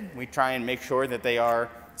submitted. We try and make sure that they are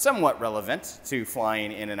somewhat relevant to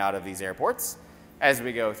flying in and out of these airports as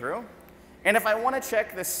we go through. And if I want to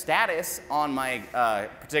check the status on my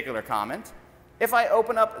particular comment, if I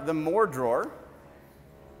open up the More drawer,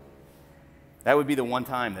 that would be the one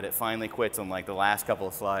time that it finally quits on like the last couple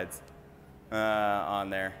of slides on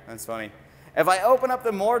there. That's funny. If I open up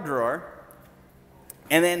the More drawer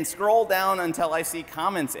and then scroll down until I see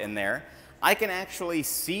comments in there, I can actually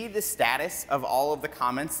see the status of all of the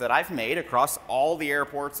comments that I've made across all the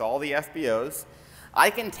airports, all the FBOs. I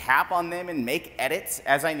can tap on them and make edits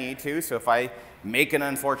as I need to. So if I make an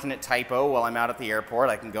unfortunate typo while I'm out at the airport,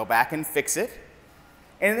 I can go back and fix it.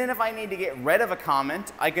 And then if I need to get rid of a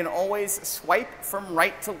comment, I can always swipe from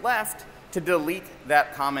right to left to delete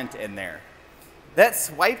that comment in there. That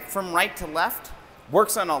swipe from right to left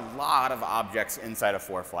works on a lot of objects inside of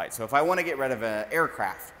ForeFlight. So if I want to get rid of an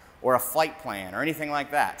aircraft or a flight plan or anything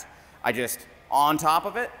like that, I just, on top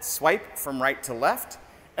of it, swipe from right to left,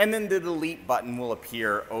 and then the delete button will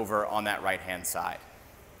appear over on that right-hand side.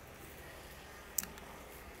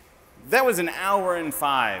 That was an hour and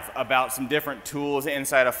 5 about some different tools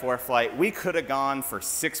inside of ForeFlight. We could have gone for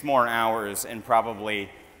 6 more hours and probably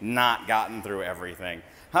not gotten through everything.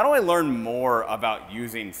 How do I learn more about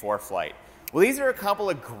using ForeFlight? Well, these are a couple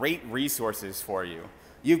of great resources for you.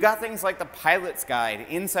 You've got things like the pilot's guide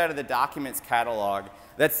inside of the documents catalog.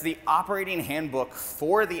 That's the operating handbook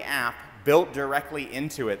for the app built directly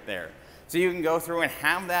into it there. So you can go through and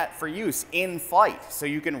have that for use in flight. So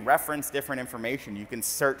you can reference different information. You can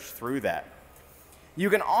search through that.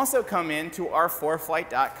 You can also come into our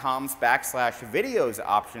foreflight.com's/videos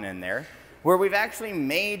option in there, where we've actually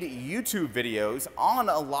made YouTube videos on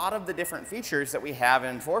a lot of the different features that we have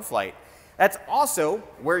in ForeFlight. That's also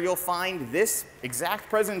where you'll find this exact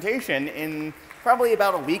presentation in probably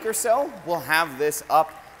about a week or so. We'll have this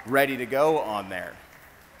up ready to go on there.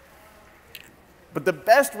 But the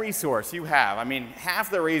best resource you have, I mean, half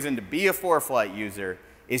the reason to be a ForeFlight user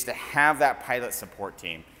is to have that pilot support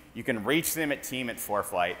team. You can reach them at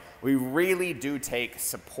team@ForeFlight. We really do take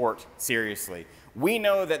support seriously. We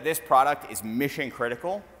know that this product is mission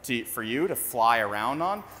critical for you to fly around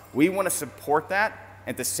on. We want to support that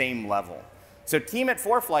at the same level. So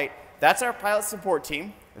team@ForeFlight, that's our pilot support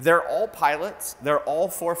team. They're all pilots. They're all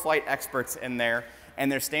ForeFlight experts in there,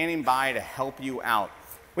 and they're standing by to help you out.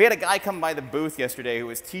 We had a guy come by the booth yesterday who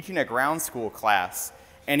was teaching a ground school class,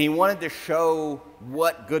 and he wanted to show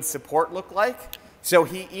what good support looked like. So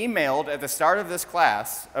he emailed at the start of his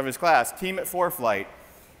class, team@ForeFlight,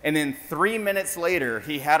 and then 3 minutes later,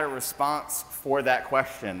 he had a response for that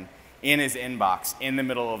question in his inbox in the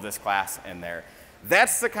middle of this class in there.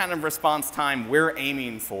 That's the kind of response time we're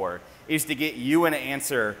aiming for, is to get you an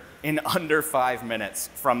answer in under 5 minutes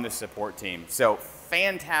from the support team. So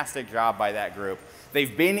fantastic job by that group.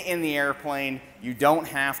 They've been in the airplane. You don't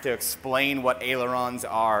have to explain what ailerons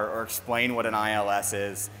are or explain what an ILS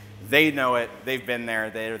is. They know it. They've been there.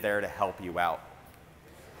 They're there to help you out.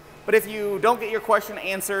 But if you don't get your question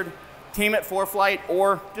answered, team@ForeFlight,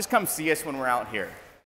 or just come see us when we're out here.